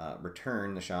can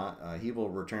return the shot. He will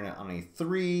return it on a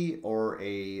 3 or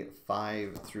a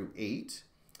 5 through 8.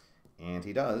 And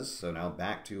he does. So now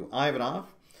back to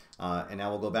Ivanov. And now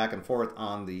we'll go back and forth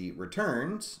on the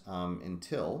returns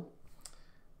until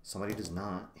somebody does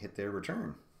not hit their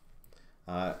return.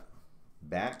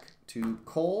 Back to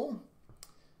Cole.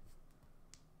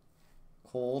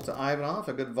 Cole to Ivanov.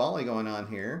 A good volley going on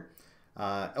here.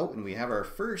 Oh, and we have our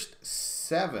first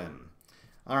 7.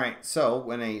 All right, so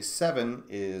when a 7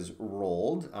 is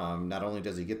rolled, not only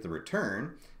does he get the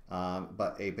return,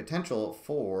 but a potential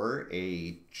for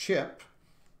a chip.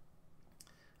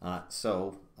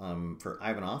 For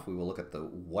Ivanov, we will look at the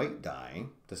white die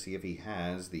to see if he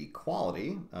has the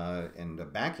quality. And the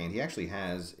backhand, he actually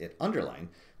has it underlined.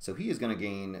 So he is going to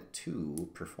gain 2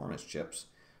 performance chips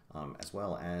as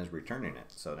well as returning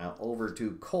it. So now over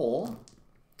to Cole.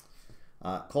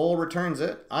 Cole returns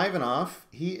it. Ivanov,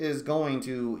 he is going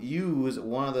to use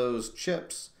one of those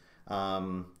chips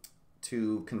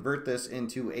to convert this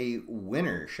into a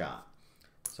winner shot.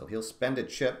 So he'll spend a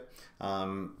chip.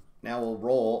 Now we'll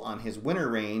roll on his winner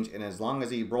range, and as long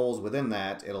as he rolls within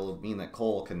that, it'll mean that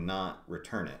Cole cannot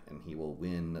return it, and he will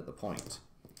win the point.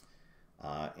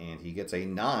 And he gets a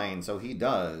 9, so he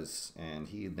does, and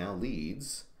he now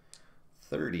leads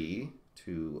 30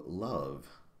 to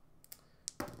love.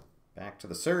 Back to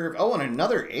the serve. Oh, and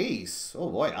another ace. Oh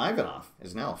boy, Ivanov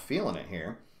is now feeling it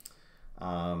here.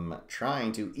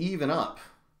 Trying to even up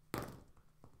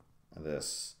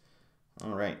this.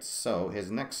 All right, so his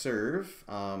next serve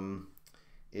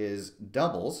is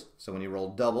doubles. So when you roll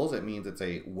doubles, it means it's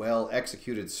a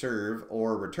well-executed serve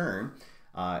or return.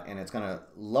 And it's going to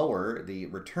lower the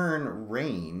return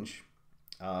range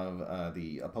of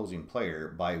the opposing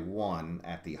player by 1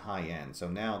 at the high end. So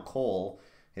now Cole,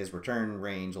 his return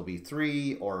range will be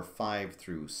 3 or 5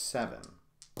 through 7.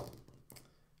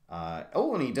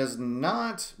 Oh, and he does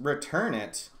not return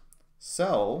it.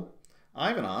 So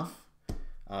Ivanov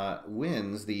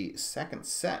wins the second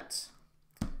set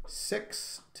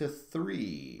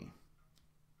 6-3.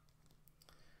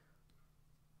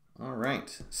 All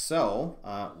right, so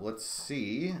let's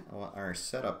see what our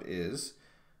setup is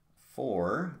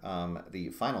for the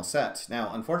final set.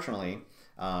 Now, unfortunately,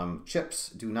 chips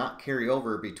do not carry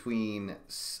over between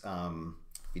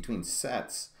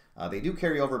sets. They do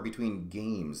carry over between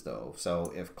games, though.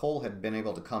 So if Cole had been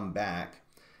able to come back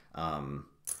and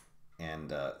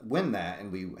win that,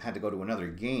 and we had to go to another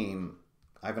game,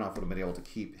 Ivanov would have been able to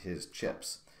keep his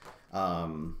chips.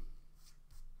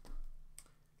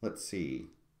 Let's see.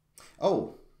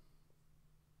 Oh,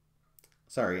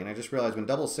 sorry, and I just realized when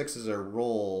double sixes are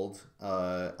rolled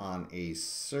on a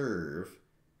serve,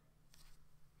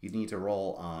 you need to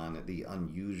roll on the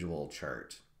unusual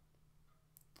chart.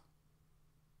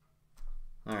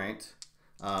 All right.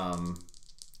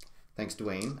 Thanks,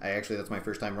 Dwayne. That's my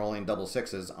first time rolling double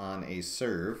sixes on a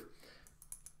serve.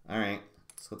 All right,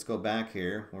 so let's go back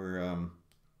here. We're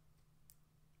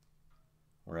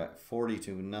at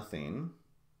 40-0.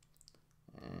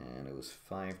 And it was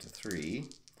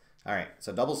 5-3. All right,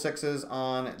 so double sixes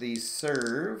on the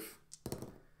serve.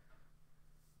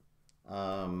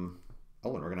 Oh,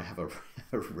 and we're gonna have a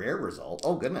rare result.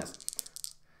 Oh goodness.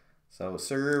 So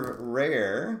serve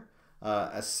rare,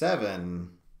 a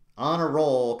 7 on a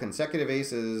roll, consecutive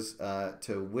aces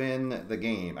to win the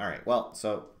game. All right. Well,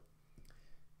 so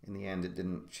in the end, it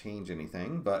didn't change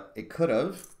anything, but it could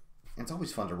have. And it's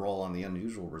always fun to roll on the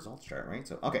unusual results chart, right?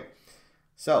 So okay.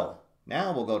 So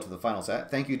now we'll go to the final set.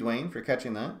 Thank you, Dwayne, for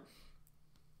catching that.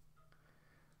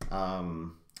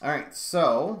 All right,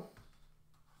 so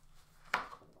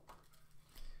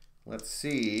let's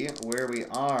see where we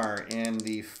are in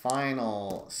the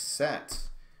final set.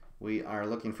 We are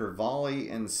looking for volley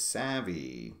and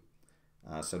savvy.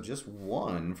 So just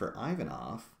 1 for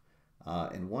Ivanov.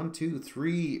 And 1, 2,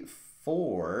 3,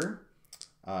 4.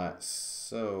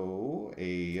 So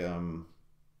it's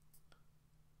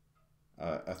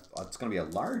going to be a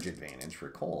large advantage for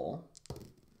Cole.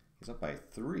 He's up by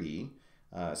 3.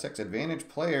 6 advantage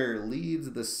player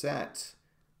leads the set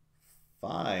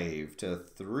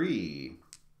 5-3.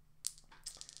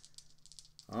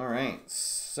 All right,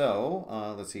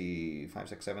 so let's see, 5,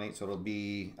 6, 7, 8. So it'll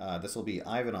be this will be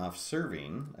Ivanov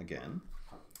serving again.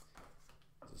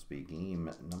 This will be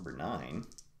game number 9,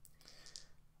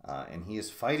 and he is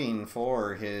fighting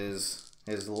for his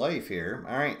life here.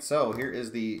 All right, so here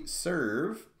is the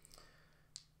serve.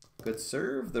 Good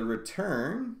serve. The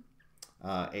return,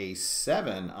 a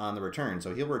 7 on the return.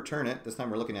 So he'll return it. This time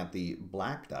we're looking at the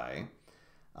black die.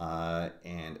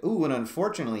 And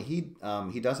unfortunately he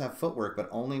does have footwork, but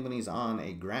only when he's on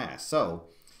a grass. So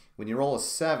when you roll a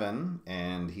 7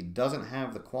 and he doesn't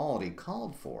have the quality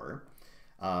called for,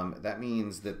 that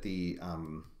means that the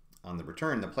on the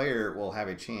return the player will have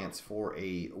a chance for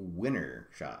a winner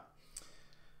shot.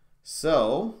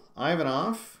 So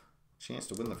Ivanov, chance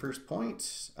to win the first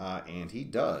point, and he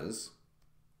does,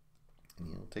 and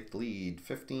he'll take the lead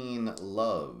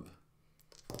 15-love.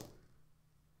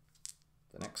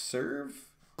 The next serve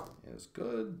is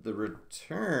good. The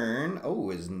return,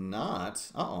 is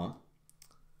not.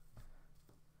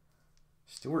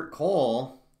 Stuart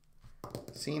Cole,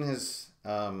 seeing his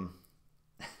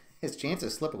his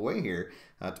chances slip away here,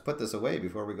 to put this away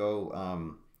before we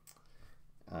go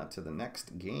to the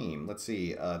next game. Let's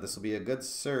see. This will be a good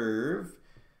serve.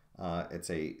 It's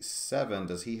a 7.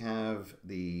 Does he have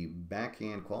the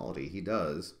backhand quality? He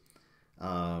does.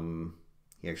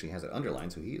 He actually has it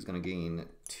underlined, so he is going to gain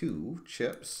 2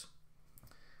 chips.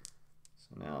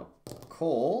 So now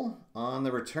Cole on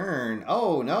the return.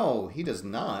 Oh, no, he does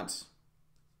not.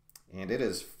 And it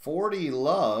is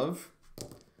 40-love.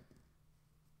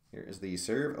 Here is the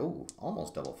serve. Oh,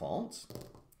 almost double faults.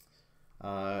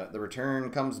 The return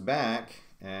comes back,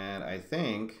 and I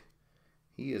think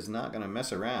he is not going to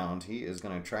mess around. He is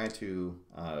going to try to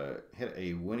hit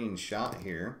a winning shot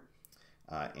here,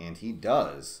 and he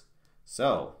does.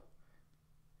 So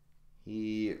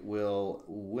he will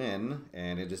win,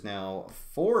 and it is now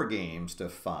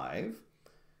 4-5.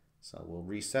 So we'll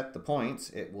reset the points.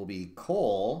 It will be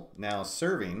Cole now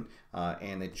serving,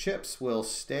 and the chips will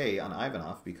stay on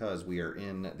Ivanov because we are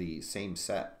in the same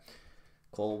set.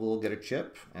 Cole will get a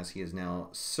chip as he is now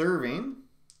serving.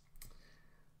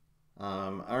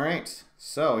 All right,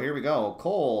 so here we go.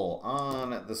 Cole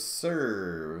on the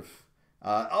serve.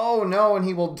 Oh no, and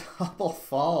he will double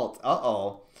fault.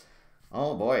 Uh-oh.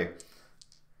 Oh boy.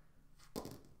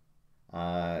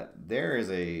 There is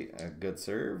a good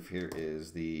serve. Here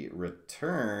is the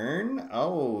return.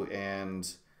 Oh, and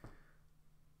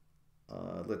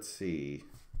let's see.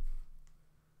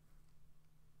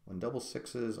 When double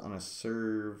 6s on a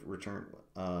serve return.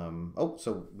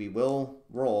 So we will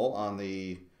roll on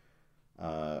the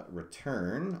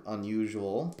return.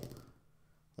 Unusual.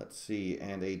 Let's see,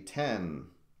 and a 10.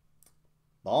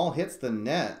 Ball hits the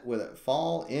net. Will it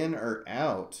fall in or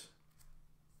out?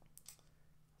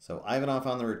 So Ivanov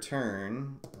on the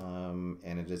return,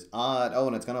 and it is odd. Oh,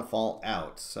 and it's going to fall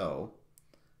out. So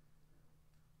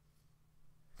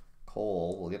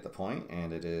Cole will get the point,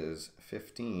 and it is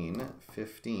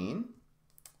 15-15.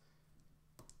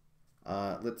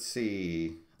 Let's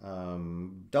see.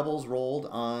 Doubles rolled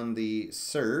on the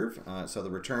serve, so the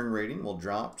return rating will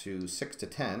drop to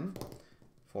 6-10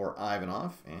 for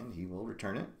Ivanov, and he will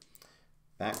return it.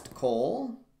 Back to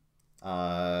Cole.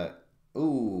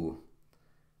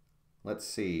 Let's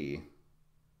see.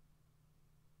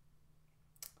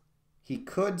 He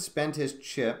could spend his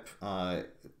chip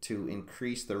to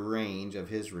increase the range of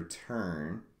his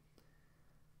return,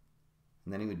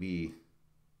 and then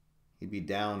he'd be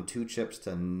down 2 chips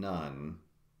to none.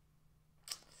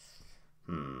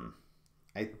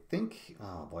 I think,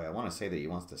 oh boy, I want to say that he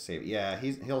wants to save it. Yeah,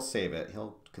 he'll save it.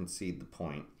 He'll concede the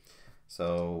point.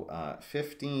 So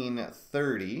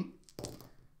 15-30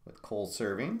 with Cole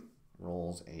serving.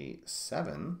 Rolls a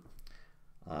 7.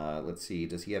 Let's see,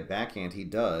 does he have backhand? He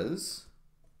does.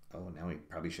 Oh, now he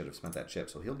probably should have spent that chip.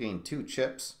 So he'll gain 2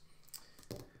 chips.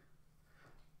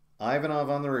 Ivanov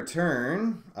on the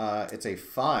return. It's a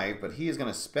 5, but he is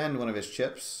going to spend one of his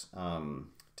chips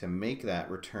to make that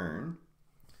return.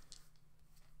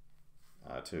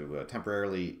 To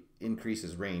temporarily increase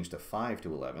his range to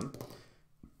 5-11.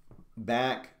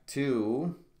 Back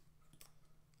to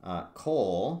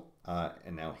Cole.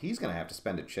 And now he's going to have to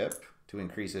spend a chip to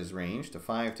increase his range to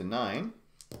 5-9.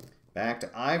 Back to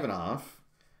Ivanov.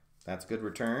 That's good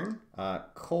return.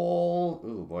 Cole.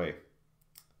 Ooh, boy.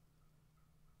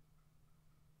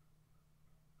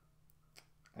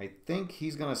 I think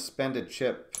he's going to spend a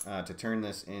chip to turn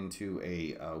this into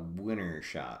a winner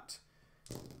shot.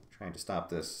 Trying to stop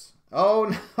this.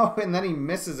 Oh, no, and then he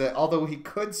misses it, although he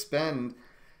could spend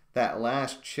that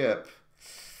last chip.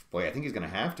 Boy, I think he's going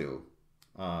to have to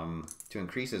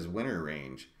increase his winner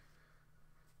range.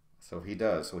 So he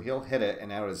does. So he'll hit it, and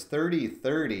now it is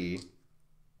 30-30.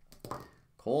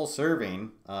 Cole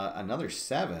serving another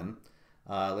 7.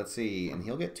 Let's see, and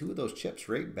he'll get 2 of those chips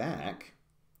right back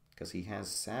because he has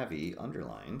Savvy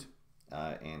underlined,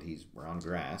 and we're on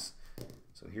grass.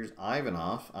 So here's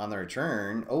Ivanov on the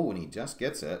return. Oh, and he just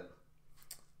gets it.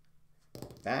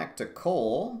 Back to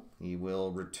Cole. He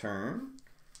will return.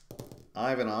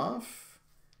 Ivanov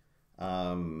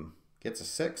gets a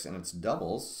 6, and it's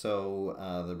doubles,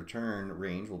 so the return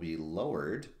range will be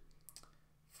lowered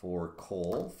for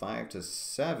Cole,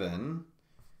 5-7.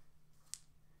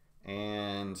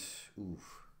 And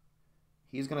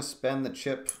he's going to spend the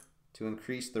chip to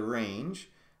increase the range.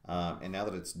 And now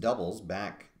that it's doubles,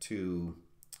 back to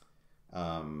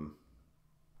Ivanov.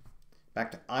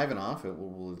 It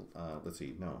will let's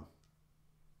see, no.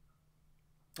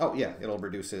 Oh yeah, it'll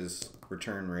reduce his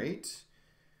return rate.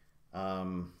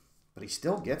 But he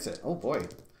still gets it. Oh boy,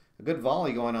 a good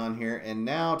volley going on here. And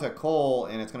now to Cole,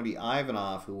 and it's going to be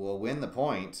Ivanov who will win the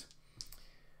point.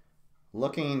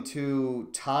 Looking to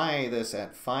tie this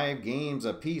at 5 games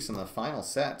apiece in the final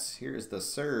sets. Here's the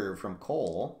serve from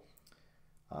Cole.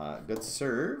 Good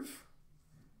serve.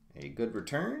 A good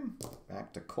return.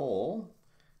 Back to Cole.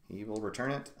 He will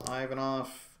return it.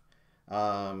 Ivanov.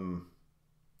 Oh,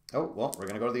 well, we're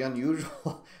going to go to the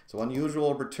unusual. So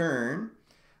unusual return.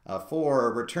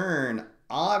 For return,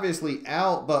 obviously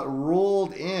out, but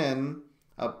ruled in.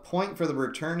 A point for the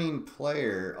returning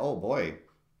player. Oh, boy.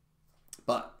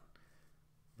 But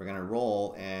we're going to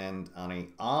roll, and on a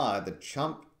odd,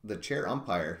 the chair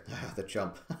umpire, the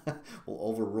chump, will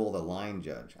overrule the line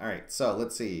judge. All right, so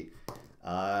let's see.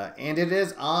 And it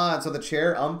is odd, so the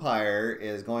chair umpire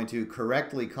is going to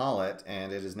correctly call it,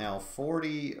 and it is now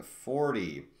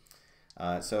 40-40.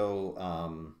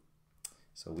 So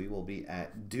we will be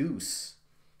at deuce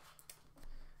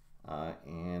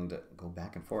and go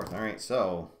back and forth. All right,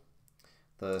 so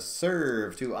the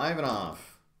serve to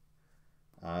Ivanov.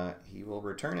 He will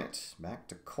return it back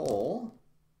to Cole.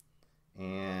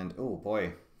 And, oh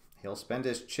boy, he'll spend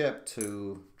his chip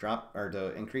to drop or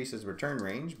to increase his return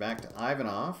range. Back to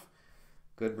Ivanov.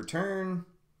 Good return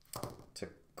to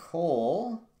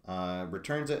Cole.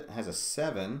 Returns it, has a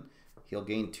 7. He'll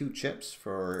gain 2 chips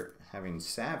for having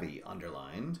Savvy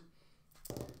underlined.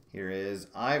 Here is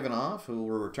Ivanov, who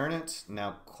will return it.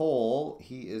 Now Cole,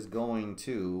 he is going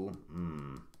to...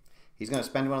 He's going to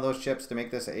spend one of those chips to make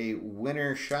this a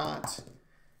winner shot.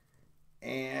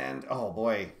 And, oh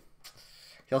boy,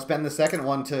 he'll spend the second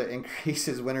one to increase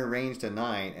his winner range to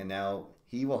 9. And now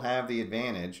he will have the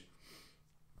advantage.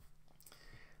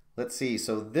 Let's see.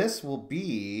 So this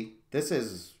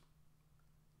is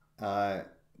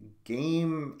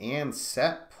game and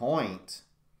set point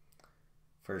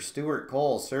for Stuart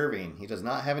Cole serving. He does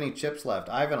not have any chips left.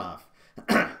 Ivanov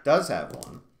does have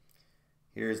one.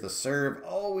 Here's the serve.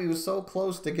 Oh, he was so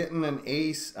close to getting an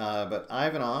ace, but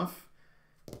Ivanov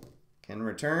can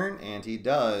return, and he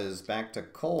does. Back to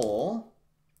Cole.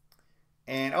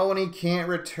 And, oh, and he can't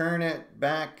return it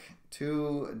back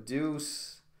to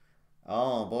deuce.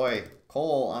 Oh, boy.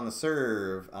 Cole on the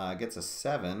serve gets a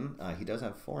 7. He does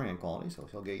have forehand quality, so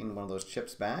he'll gain one of those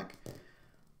chips back.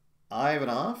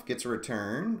 Ivanov gets a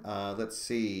return. Let's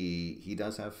see. He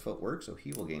does have footwork, so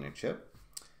he will gain a chip.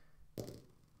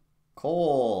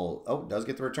 Cole, oh, does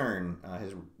get the return.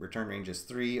 His return range is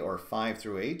 3 or 5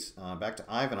 through 8. Back to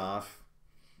Ivanov.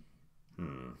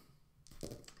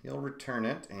 He'll return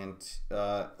it, and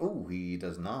oh, he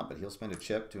does not, but he'll spend a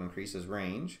chip to increase his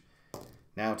range.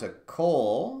 Now to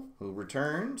Cole, who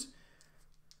returns.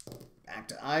 Back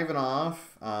to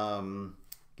Ivanov.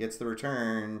 Gets the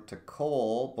return to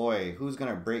Cole. Boy, who's going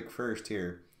to break first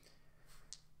here?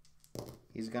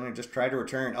 He's going to just try to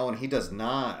return. Oh, and he does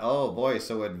not. Oh, boy,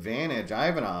 so advantage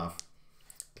Ivanov.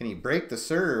 Can he break the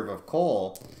serve of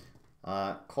Cole?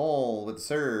 Cole with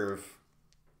serve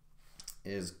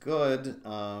is good.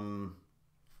 Ivanov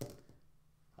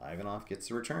gets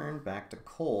the return. Back to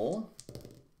Cole.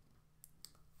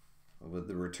 With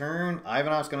the return,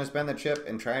 Ivanov's going to spend the chip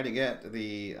and try to get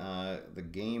the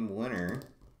game winner.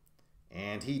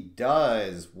 And he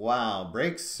does. Wow.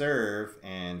 Breaks serve,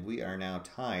 and we are now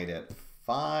tied at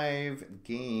 5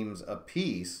 games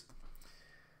apiece.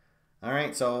 All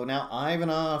right, so now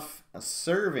Ivanov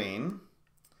serving.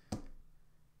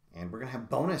 And we're going to have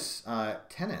bonus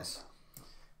tennis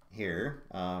here.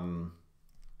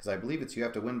 because I believe it's you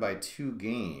have to win by 2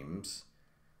 games.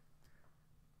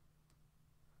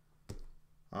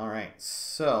 All right,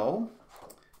 so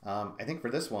I think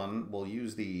for this one, we'll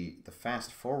use the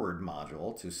fast forward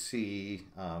module to see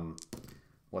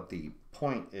what the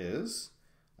point is.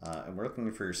 And we're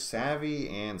looking for savvy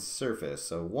and surface.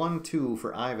 So 1, 2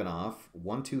 for Ivanov,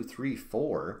 1, 2, 3,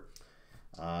 4.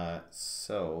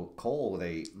 So Cole with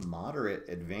a moderate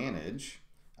advantage.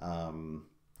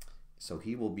 So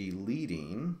he will be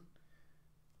leading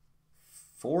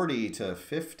 40 to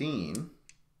 15.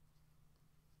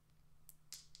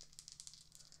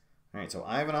 All right, so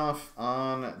Ivanov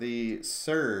on the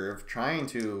serve, trying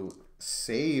to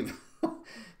save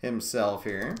himself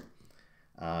here.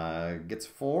 Gets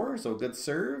 4, so good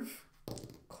serve.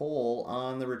 Cole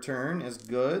on the return is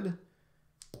good.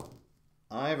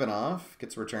 Ivanov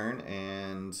gets return,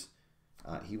 and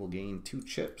he will gain 2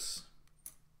 chips.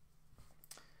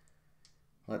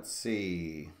 Let's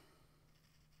see.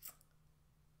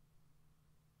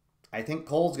 I think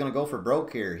Cole's going to go for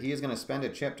broke here. He is going to spend a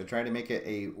chip to try to make it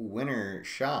a winner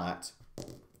shot.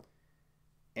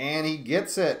 And he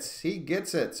gets it. He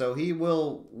gets it. So he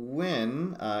will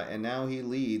win. And now he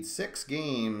leads 6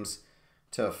 games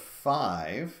to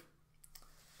 5.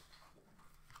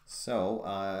 So,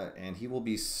 and he will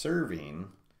be serving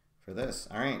for this.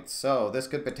 All right. So this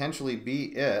could potentially be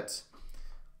it.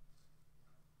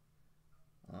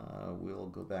 We'll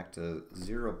go back to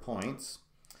 0 points.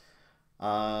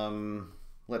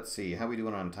 Let's see. How are we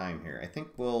doing on time here? I think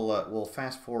we'll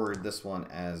fast forward this one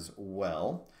as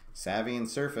well. Savvy and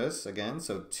surface again.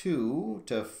 So 2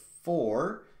 to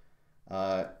 4.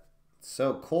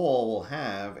 So Cole will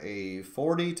have a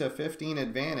 40 to 15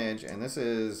 advantage, and this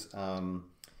is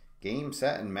game,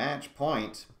 set, and match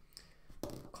point.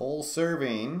 Cole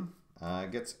serving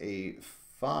gets a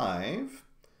 5,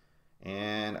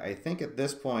 and I think at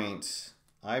this point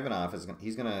Ivanov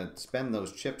he's gonna spend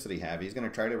those chips that he have. He's gonna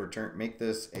try to make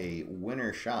this a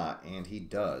winner shot, and he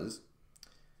does.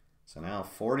 So now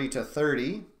 40 to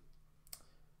 30.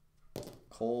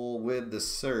 Cole with the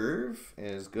serve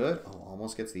is good. Oh,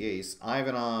 almost gets the ace.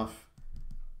 Ivanov,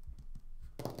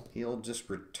 he'll just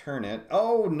return it.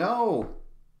 Oh, no!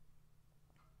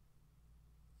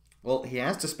 Well, he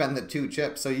has to spend the 2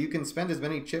 chips, so you can spend as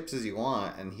many chips as you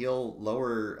want, and he'll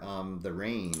lower the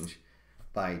range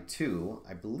by 2,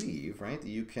 I believe, right? That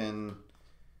you can...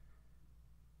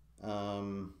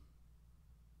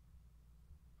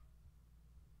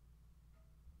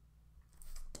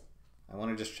 I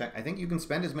want to just check. I think you can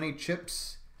spend as many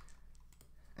chips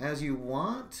as you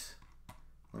want.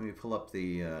 Let me pull up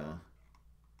the...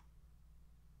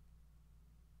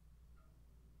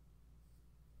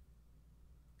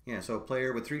 Yeah, so a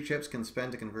player with 3 chips can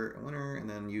spend to convert a winner and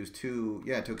then use 2,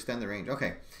 yeah, to extend the range.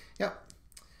 Okay, yep.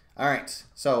 All right,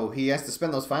 so he has to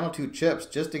spend those final 2 chips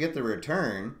just to get the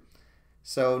return.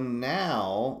 So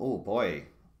now, oh boy,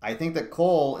 I think that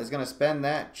Cole is going to spend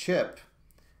that chip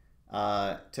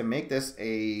to make this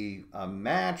a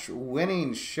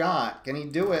match-winning shot. Can he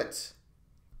do it?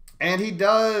 And he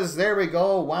does. There we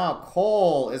go. Wow,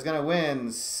 Cole is going to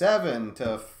win 7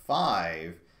 to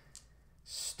 5.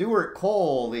 Stuart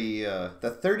Cole, the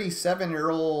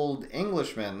 37-year-old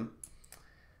Englishman,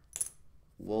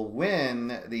 will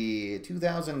win the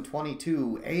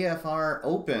 2022 AFR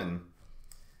Open.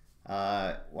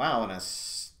 Wow, and a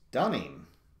stunning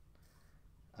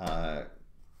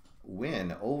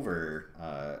win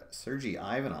over Sergey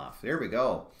Ivanov. There we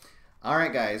go. All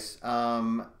right, guys.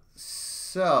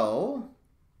 So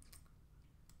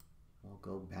we'll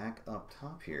go back up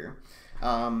top here.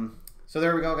 So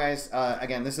there we go, guys.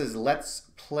 Again, this is Let's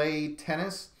Play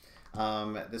Tennis.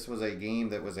 This was a game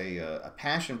that was a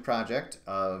passion project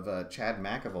of Chad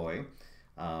McAvoy,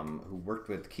 who worked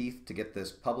with Keith to get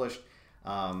this published,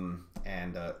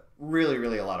 and really,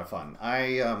 really a lot of fun.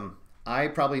 I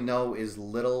probably know as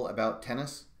little about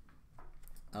tennis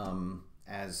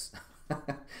as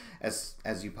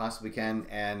as you possibly can,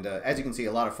 and as you can see,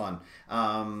 a lot of fun.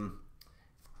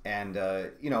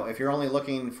 You know, if you're only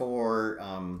looking for,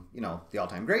 you know, the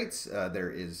all-time greats, there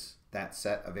is that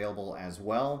set available as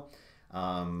well.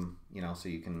 You know, so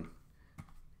you can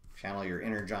channel your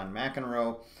inner John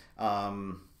McEnroe.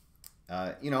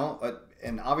 You know,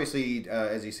 and obviously,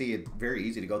 as you see, it's very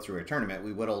easy to go through a tournament.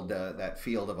 We whittled that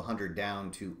field of 100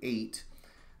 down to 8.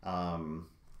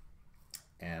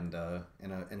 And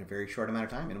in a very short amount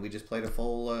of time, and we just played a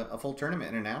full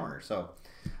tournament in an hour. So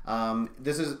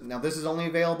this is only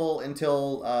available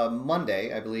until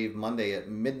Monday, I believe. Monday at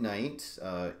midnight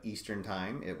Eastern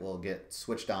time, it will get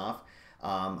switched off.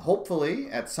 Hopefully,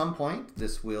 at some point,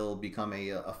 this will become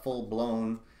a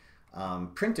full-blown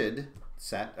printed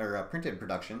set or a printed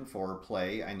production for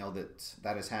Play. I know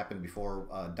that has happened before.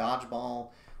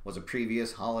 Dodgeball was a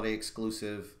previous holiday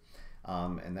exclusive,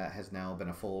 and that has now been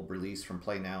a full release from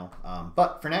Play now.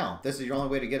 But for now, this is your only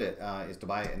way to get it, is to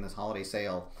buy it in this holiday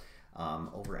sale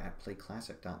over at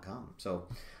playclassic.com. So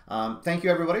thank you,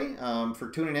 everybody,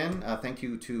 for tuning in. Thank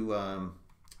you to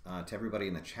everybody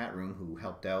in the chat room who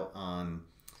helped out on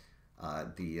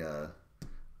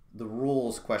the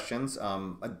rules questions.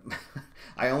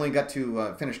 I only got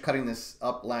to finish cutting this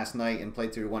up last night and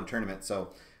played through one tournament, so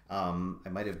I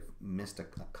might have missed a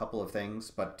couple of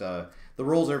things, but the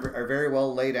rules are very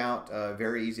well laid out,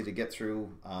 very easy to get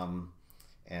through,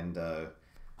 and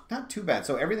not too bad.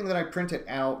 So everything that I printed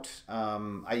out,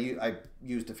 I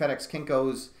used the FedEx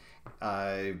Kinko's.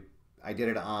 I did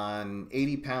it on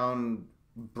 80-pound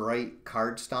bright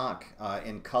cardstock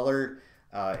in color,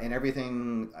 and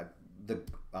everything.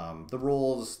 The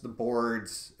rules, the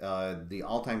boards, the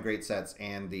all-time great sets,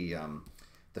 and the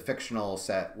fictional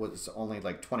set was only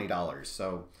like $20.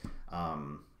 So,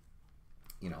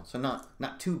 you know, so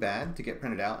not too bad to get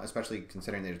printed out, especially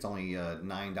considering that it's only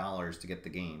 $9 to get the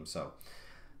game. So,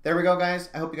 there we go, guys.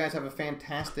 I hope you guys have a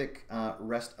fantastic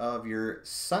rest of your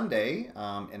Sunday.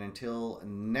 And until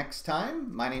next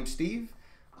time, my name's Steve.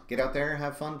 Get out there,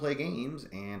 have fun, play games,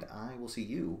 and I will see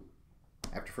you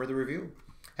after further review.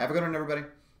 Have a good one, everybody.